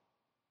glue.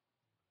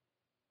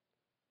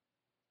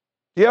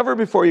 Do you ever,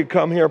 before you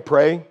come here,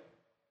 pray,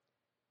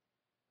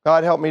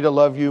 God, help me to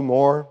love you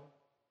more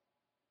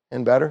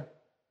and better?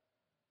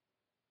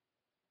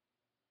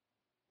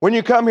 When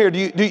you come here, do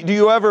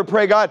you ever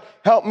pray, God,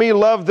 help me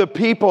love the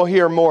people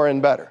here more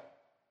and better?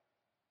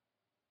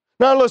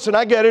 Now listen,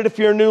 I get it if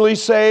you're newly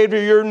saved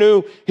or you're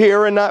new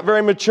here and not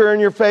very mature in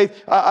your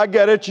faith. I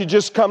get it, you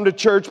just come to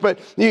church. But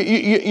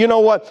you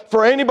know what?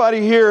 For anybody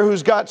here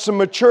who's got some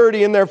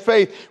maturity in their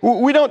faith,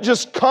 we don't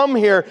just come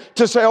here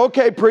to say,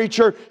 okay,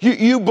 preacher,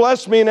 you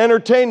bless me and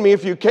entertain me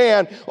if you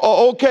can.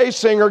 Oh, okay,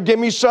 singer, give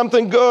me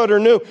something good or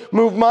new.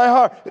 Move my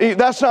heart.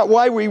 That's not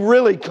why we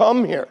really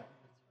come here.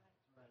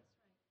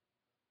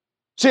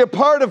 See, a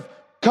part of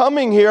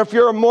coming here, if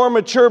you're a more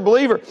mature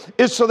believer,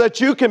 is so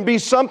that you can be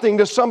something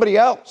to somebody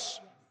else.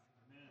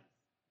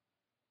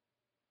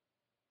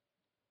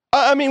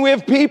 I mean, we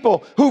have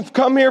people who've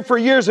come here for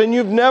years and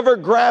you've never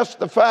grasped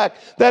the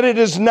fact that it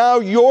is now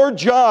your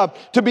job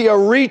to be a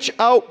reach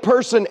out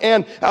person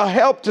and a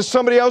help to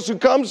somebody else who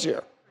comes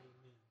here.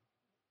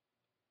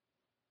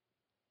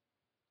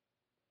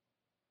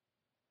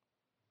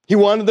 He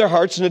wanted their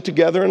hearts knit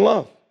together in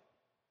love.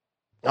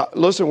 Now,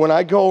 listen, when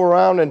I go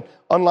around and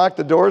unlock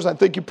the doors, I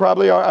think you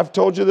probably are. I've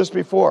told you this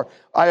before.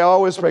 I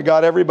always pray,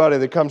 God, everybody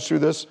that comes through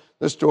this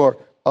door,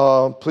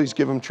 please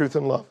give them truth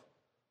and love.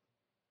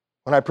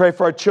 When I pray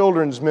for our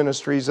children's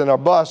ministries and our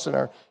bus and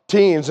our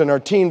teens and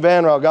our teen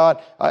van,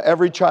 God,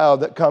 every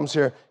child that comes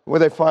here, where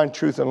they find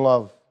truth and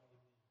love.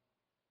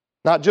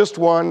 Not just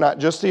one, not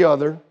just the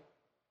other.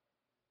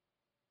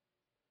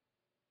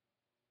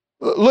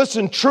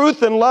 Listen,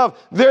 truth and love,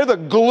 they're the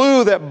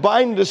glue that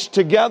bind us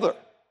together.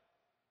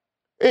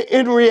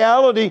 In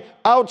reality,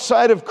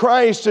 outside of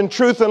Christ and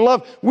truth and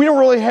love, we don't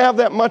really have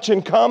that much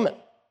in common.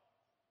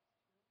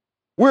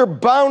 We're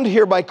bound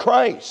here by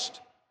Christ.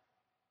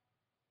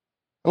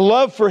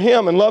 Love for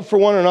Him and love for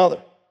one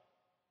another.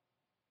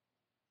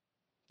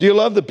 Do you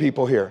love the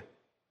people here?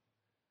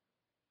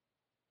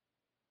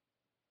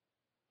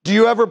 Do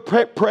you ever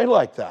pray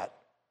like that?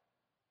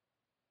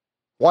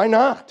 Why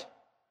not?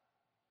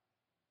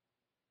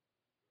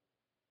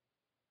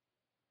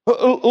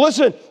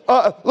 Listen,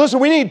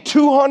 we need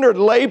 200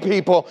 lay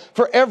people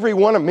for every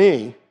one of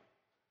me.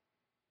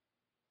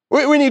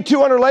 We need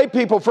 200 lay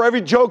people for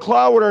every Joe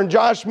Clowder and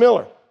Josh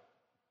Miller.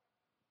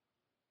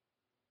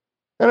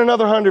 and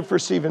another 100 for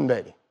Stephen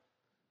Beatty.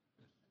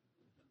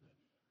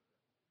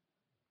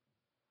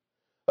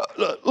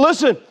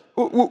 Listen,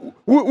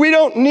 we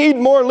don't need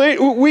more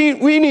leaders.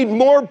 We need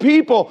more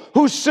people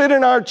who sit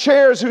in our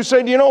chairs who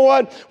say, you know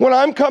what? When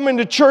I'm coming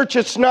to church,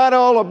 it's not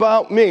all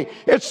about me.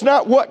 It's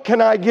not what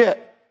can I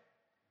get.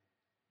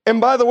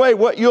 And by the way,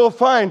 what you'll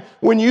find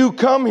when you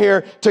come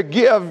here to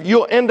give,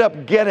 you'll end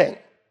up getting.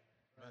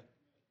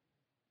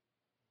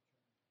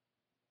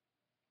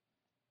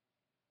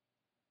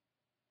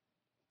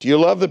 Do you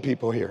love the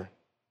people here?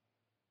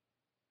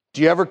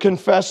 Do you ever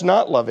confess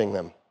not loving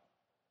them?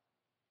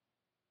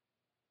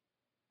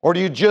 Or do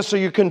you just, are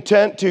you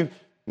content to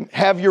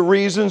have your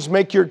reasons,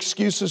 make your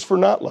excuses for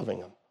not loving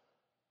them?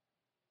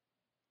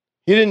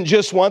 He didn't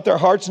just want their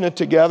hearts knit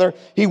together.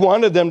 He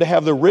wanted them to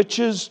have the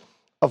riches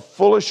of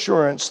full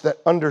assurance that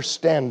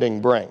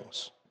understanding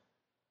brings.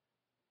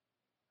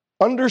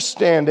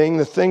 Understanding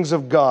the things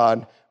of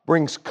God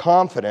brings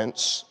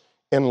confidence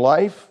in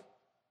life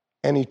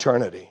and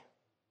eternity.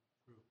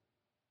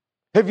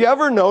 Have you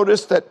ever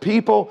noticed that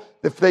people,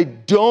 if they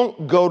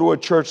don't go to a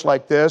church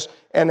like this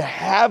and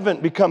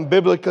haven't become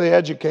biblically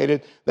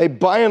educated, they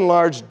by and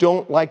large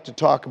don't like to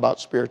talk about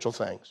spiritual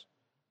things?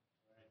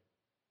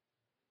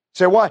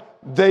 Say why?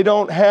 They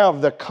don't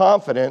have the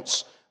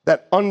confidence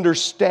that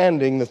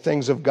understanding the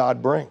things of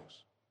God brings.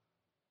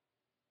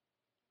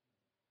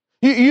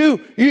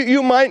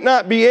 You might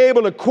not be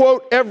able to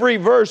quote every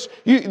verse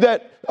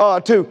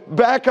to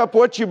back up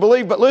what you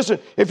believe, but listen,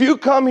 if you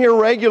come here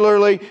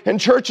regularly and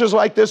churches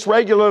like this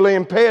regularly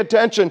and pay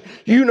attention,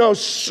 you know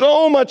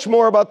so much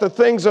more about the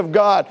things of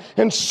God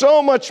and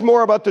so much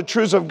more about the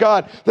truths of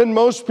God than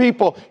most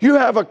people. You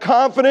have a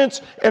confidence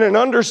and an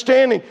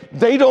understanding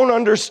they don't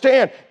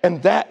understand,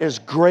 and that is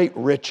great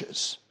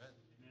riches.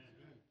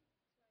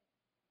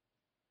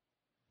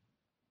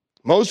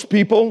 Most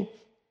people,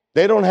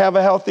 they don't have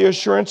a healthy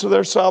assurance of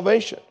their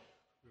salvation.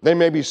 They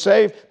may be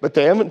saved, but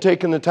they haven't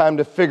taken the time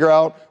to figure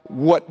out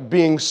what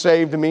being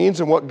saved means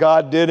and what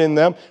God did in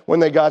them when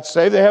they got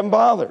saved. They haven't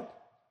bothered.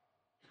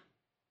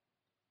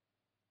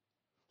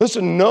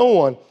 Listen, no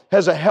one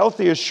has a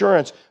healthy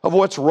assurance of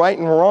what's right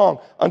and wrong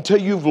until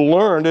you've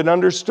learned and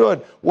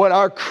understood what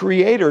our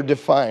Creator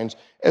defines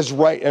as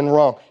right and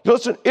wrong.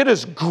 Listen, it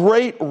is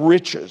great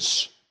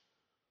riches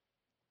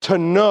to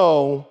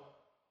know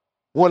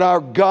what our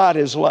God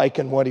is like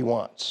and what He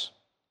wants.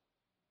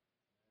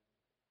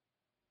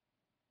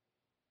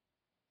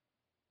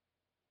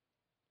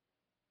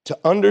 To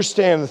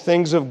understand the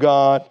things of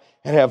God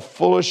and have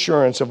full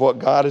assurance of what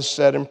God has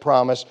said and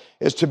promised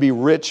is to be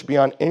rich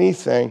beyond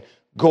anything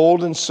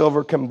gold and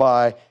silver can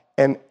buy,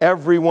 and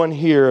everyone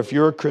here, if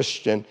you're a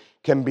Christian,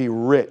 can be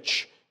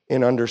rich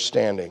in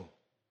understanding.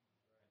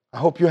 I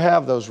hope you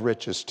have those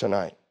riches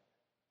tonight.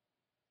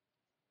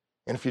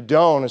 And if you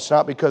don't, it's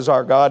not because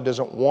our God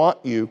doesn't want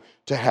you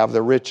to have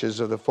the riches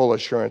of the full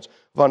assurance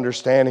of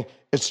understanding.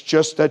 It's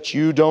just that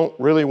you don't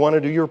really want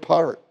to do your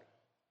part.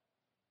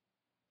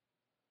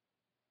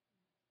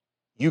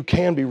 You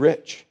can be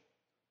rich.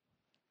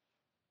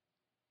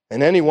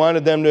 And then he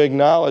wanted them to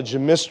acknowledge the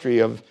mystery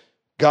of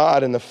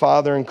God and the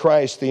Father in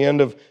Christ. The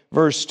end of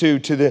verse 2,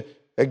 to the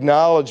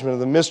acknowledgement of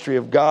the mystery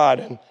of God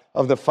and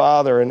of the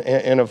Father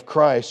and of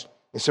Christ.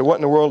 He said, what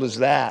in the world is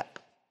that?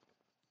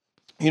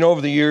 You know,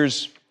 over the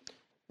years,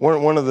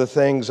 one of the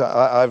things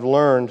I've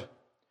learned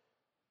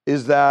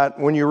is that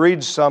when you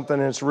read something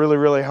and it's really,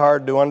 really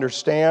hard to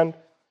understand,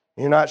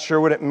 you're not sure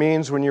what it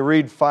means. When you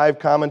read 5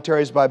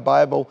 commentaries by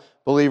Bible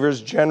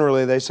believers,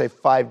 generally they say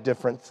 5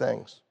 different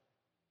things.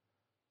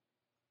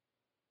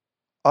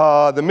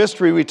 The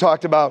mystery we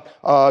talked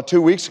about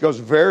 2 weeks ago is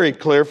very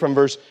clear from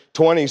verse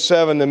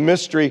 27, the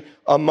mystery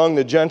among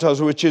the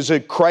Gentiles, which is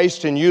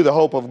Christ in you, the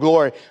hope of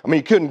glory. I mean,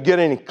 you couldn't get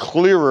any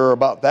clearer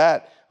about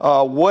that.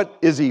 What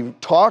is he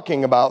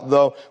talking about,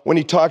 though, when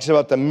he talks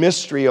about the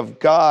mystery of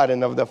God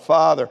and of the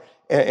Father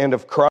and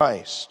of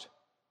Christ?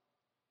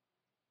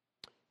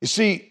 You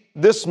see,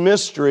 this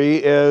mystery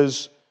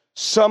is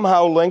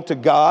somehow linked to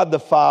God, the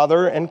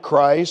Father, and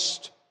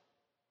Christ.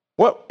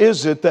 What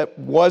is it that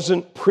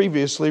wasn't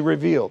previously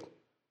revealed?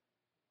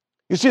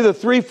 You see, the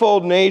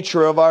threefold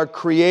nature of our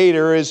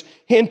Creator is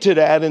hinted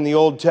at in the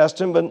Old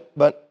Testament,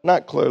 but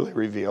not clearly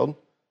revealed.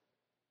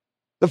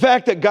 The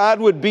fact that God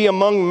would be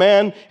among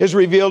men is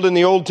revealed in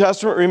the Old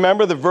Testament.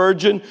 Remember, the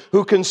virgin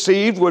who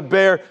conceived would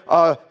bear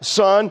a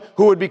son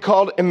who would be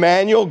called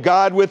Emmanuel,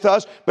 God with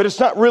us. But it's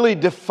not really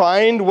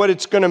defined what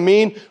it's going to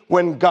mean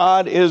when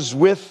God is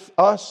with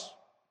us.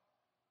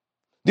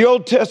 The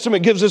Old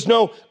Testament gives us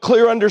no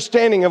clear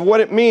understanding of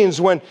what it means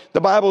when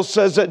the Bible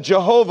says that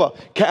Jehovah,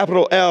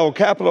 capital L,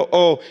 capital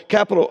O,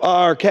 capital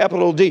R,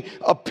 capital D,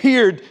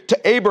 appeared to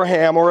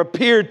Abraham or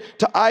appeared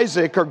to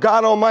Isaac, or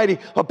God Almighty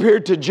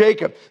appeared to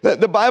Jacob.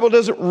 The Bible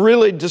doesn't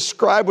really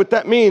describe what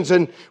that means,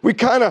 and we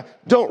kind of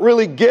don't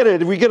really get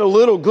it. We get a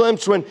little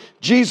glimpse when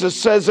Jesus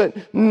says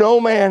that no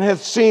man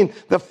hath seen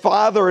the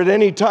Father at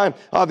any time.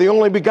 The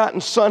only begotten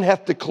Son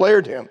hath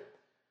declared him.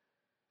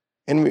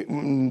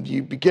 And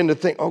you begin to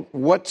think, oh,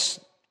 what's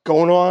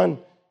going on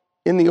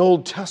in the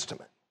Old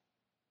Testament?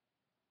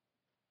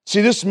 See,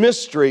 this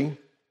mystery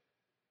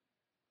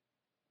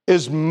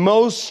is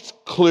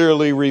most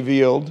clearly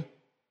revealed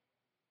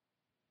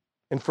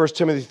in 1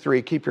 Timothy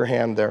 3. Keep your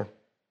hand there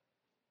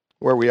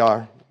where we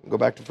are. Go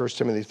back to 1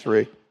 Timothy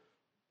 3.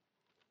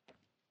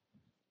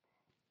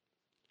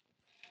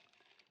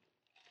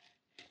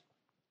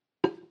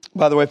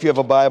 By the way, if you have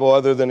a Bible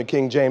other than a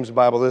King James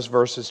Bible, this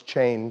verse is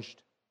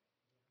changed.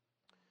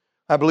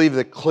 I believe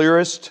the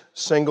clearest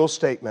single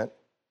statement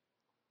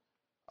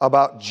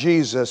about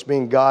Jesus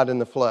being God in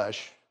the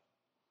flesh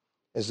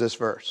is this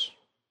verse.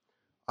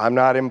 I'm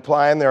not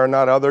implying there are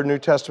not other New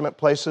Testament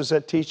places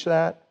that teach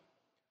that.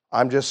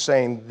 I'm just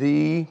saying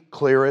the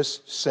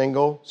clearest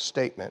single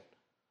statement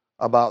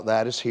about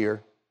that is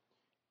here.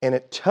 And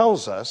it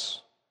tells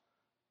us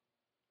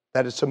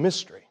that it's a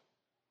mystery.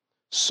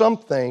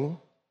 Something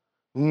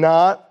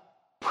not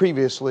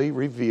previously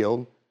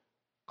revealed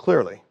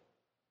clearly.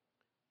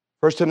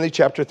 1 Timothy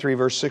chapter 3,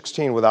 verse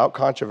 16, without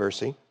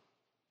controversy,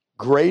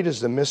 great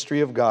is the mystery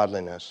of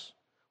godliness.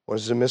 What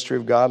is the mystery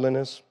of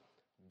godliness?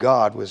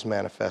 God was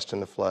manifest in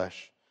the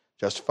flesh,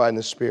 justified in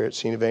the Spirit,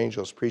 seen of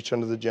angels, preached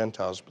unto the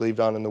Gentiles, believed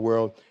on in the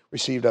world,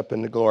 received up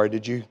into glory.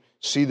 Did you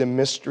see the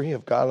mystery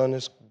of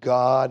godliness?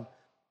 God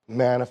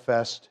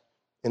manifest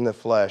in the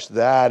flesh.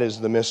 That is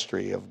the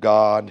mystery of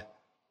God,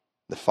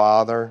 the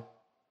Father,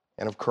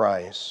 and of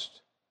Christ.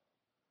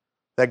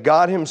 That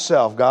God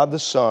himself, God the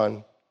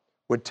Son,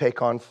 would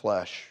take on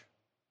flesh.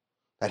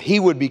 That he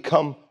would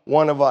become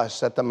one of us.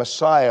 That the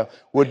Messiah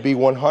would be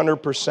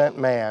 100%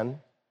 man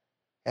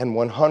and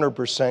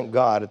 100%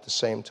 God at the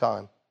same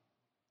time.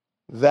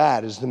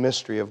 That is the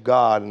mystery of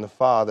God and the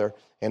Father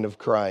and of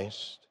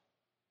Christ.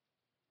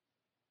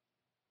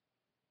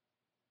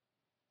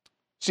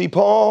 See,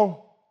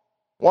 Paul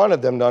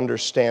wanted them to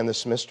understand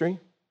this mystery.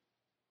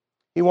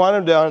 He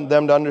wanted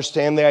them to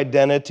understand the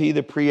identity,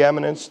 the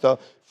preeminence, the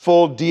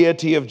full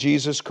deity of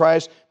Jesus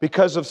Christ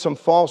because of some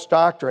false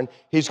doctrine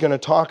he's going to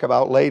talk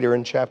about later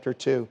in chapter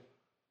 2.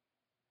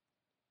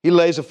 He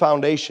lays a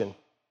foundation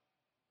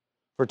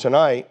for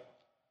tonight.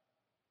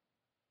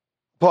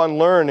 Upon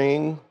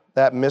learning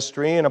that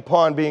mystery and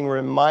upon being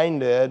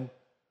reminded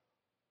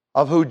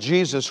of who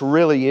Jesus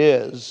really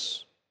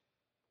is,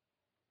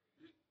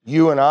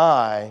 you and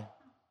I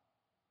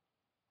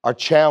are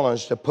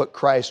challenged to put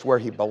Christ where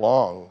he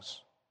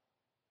belongs,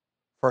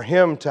 for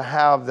him to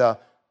have the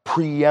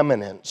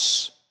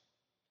preeminence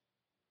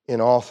in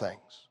all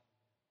things.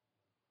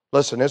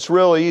 Listen, it's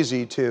real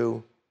easy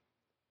to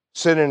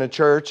sit in a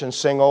church and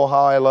sing, "Oh,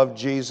 how I love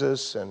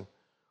Jesus," and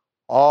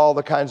all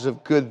the kinds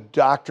of good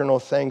doctrinal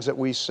things that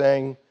we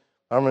sing.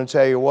 I'm going to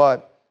tell you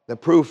what, the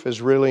proof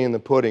is really in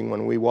the pudding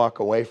when we walk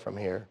away from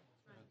here.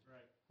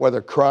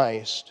 Whether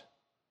Christ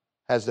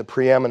has the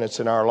preeminence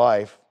in our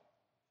life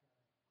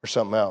or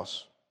something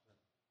else.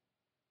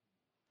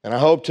 And I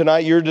hope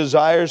tonight your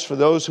desires for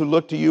those who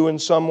look to you in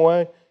some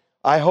way,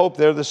 I hope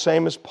they're the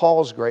same as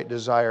Paul's great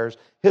desires,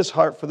 his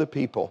heart for the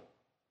people.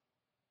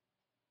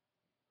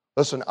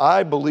 Listen,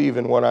 I believe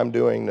in what I'm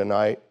doing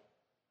tonight,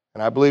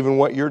 and I believe in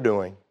what you're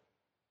doing,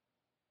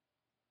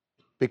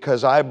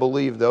 because I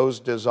believe those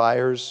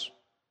desires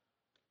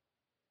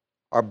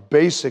are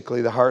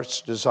basically the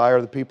heart's desire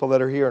of the people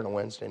that are here on a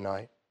Wednesday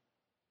night.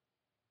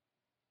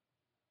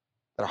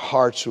 That our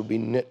hearts will be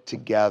knit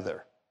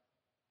together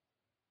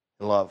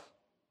in love.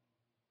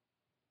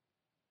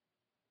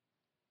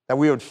 That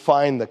we would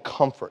find the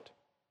comfort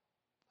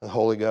of the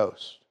Holy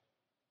Ghost.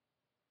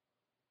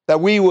 That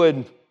we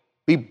would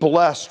be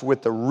blessed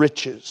with the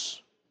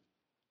riches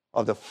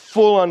of the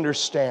full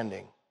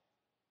understanding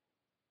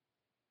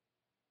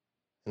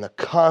and the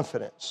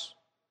confidence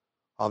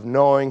of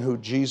knowing who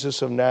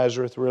Jesus of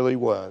Nazareth really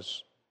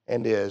was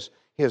and is.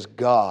 He is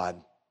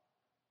God,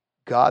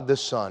 God the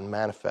Son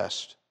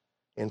manifest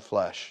in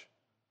flesh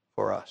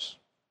for us.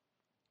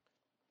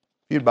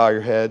 If you'd bow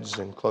your heads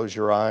and close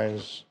your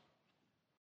eyes.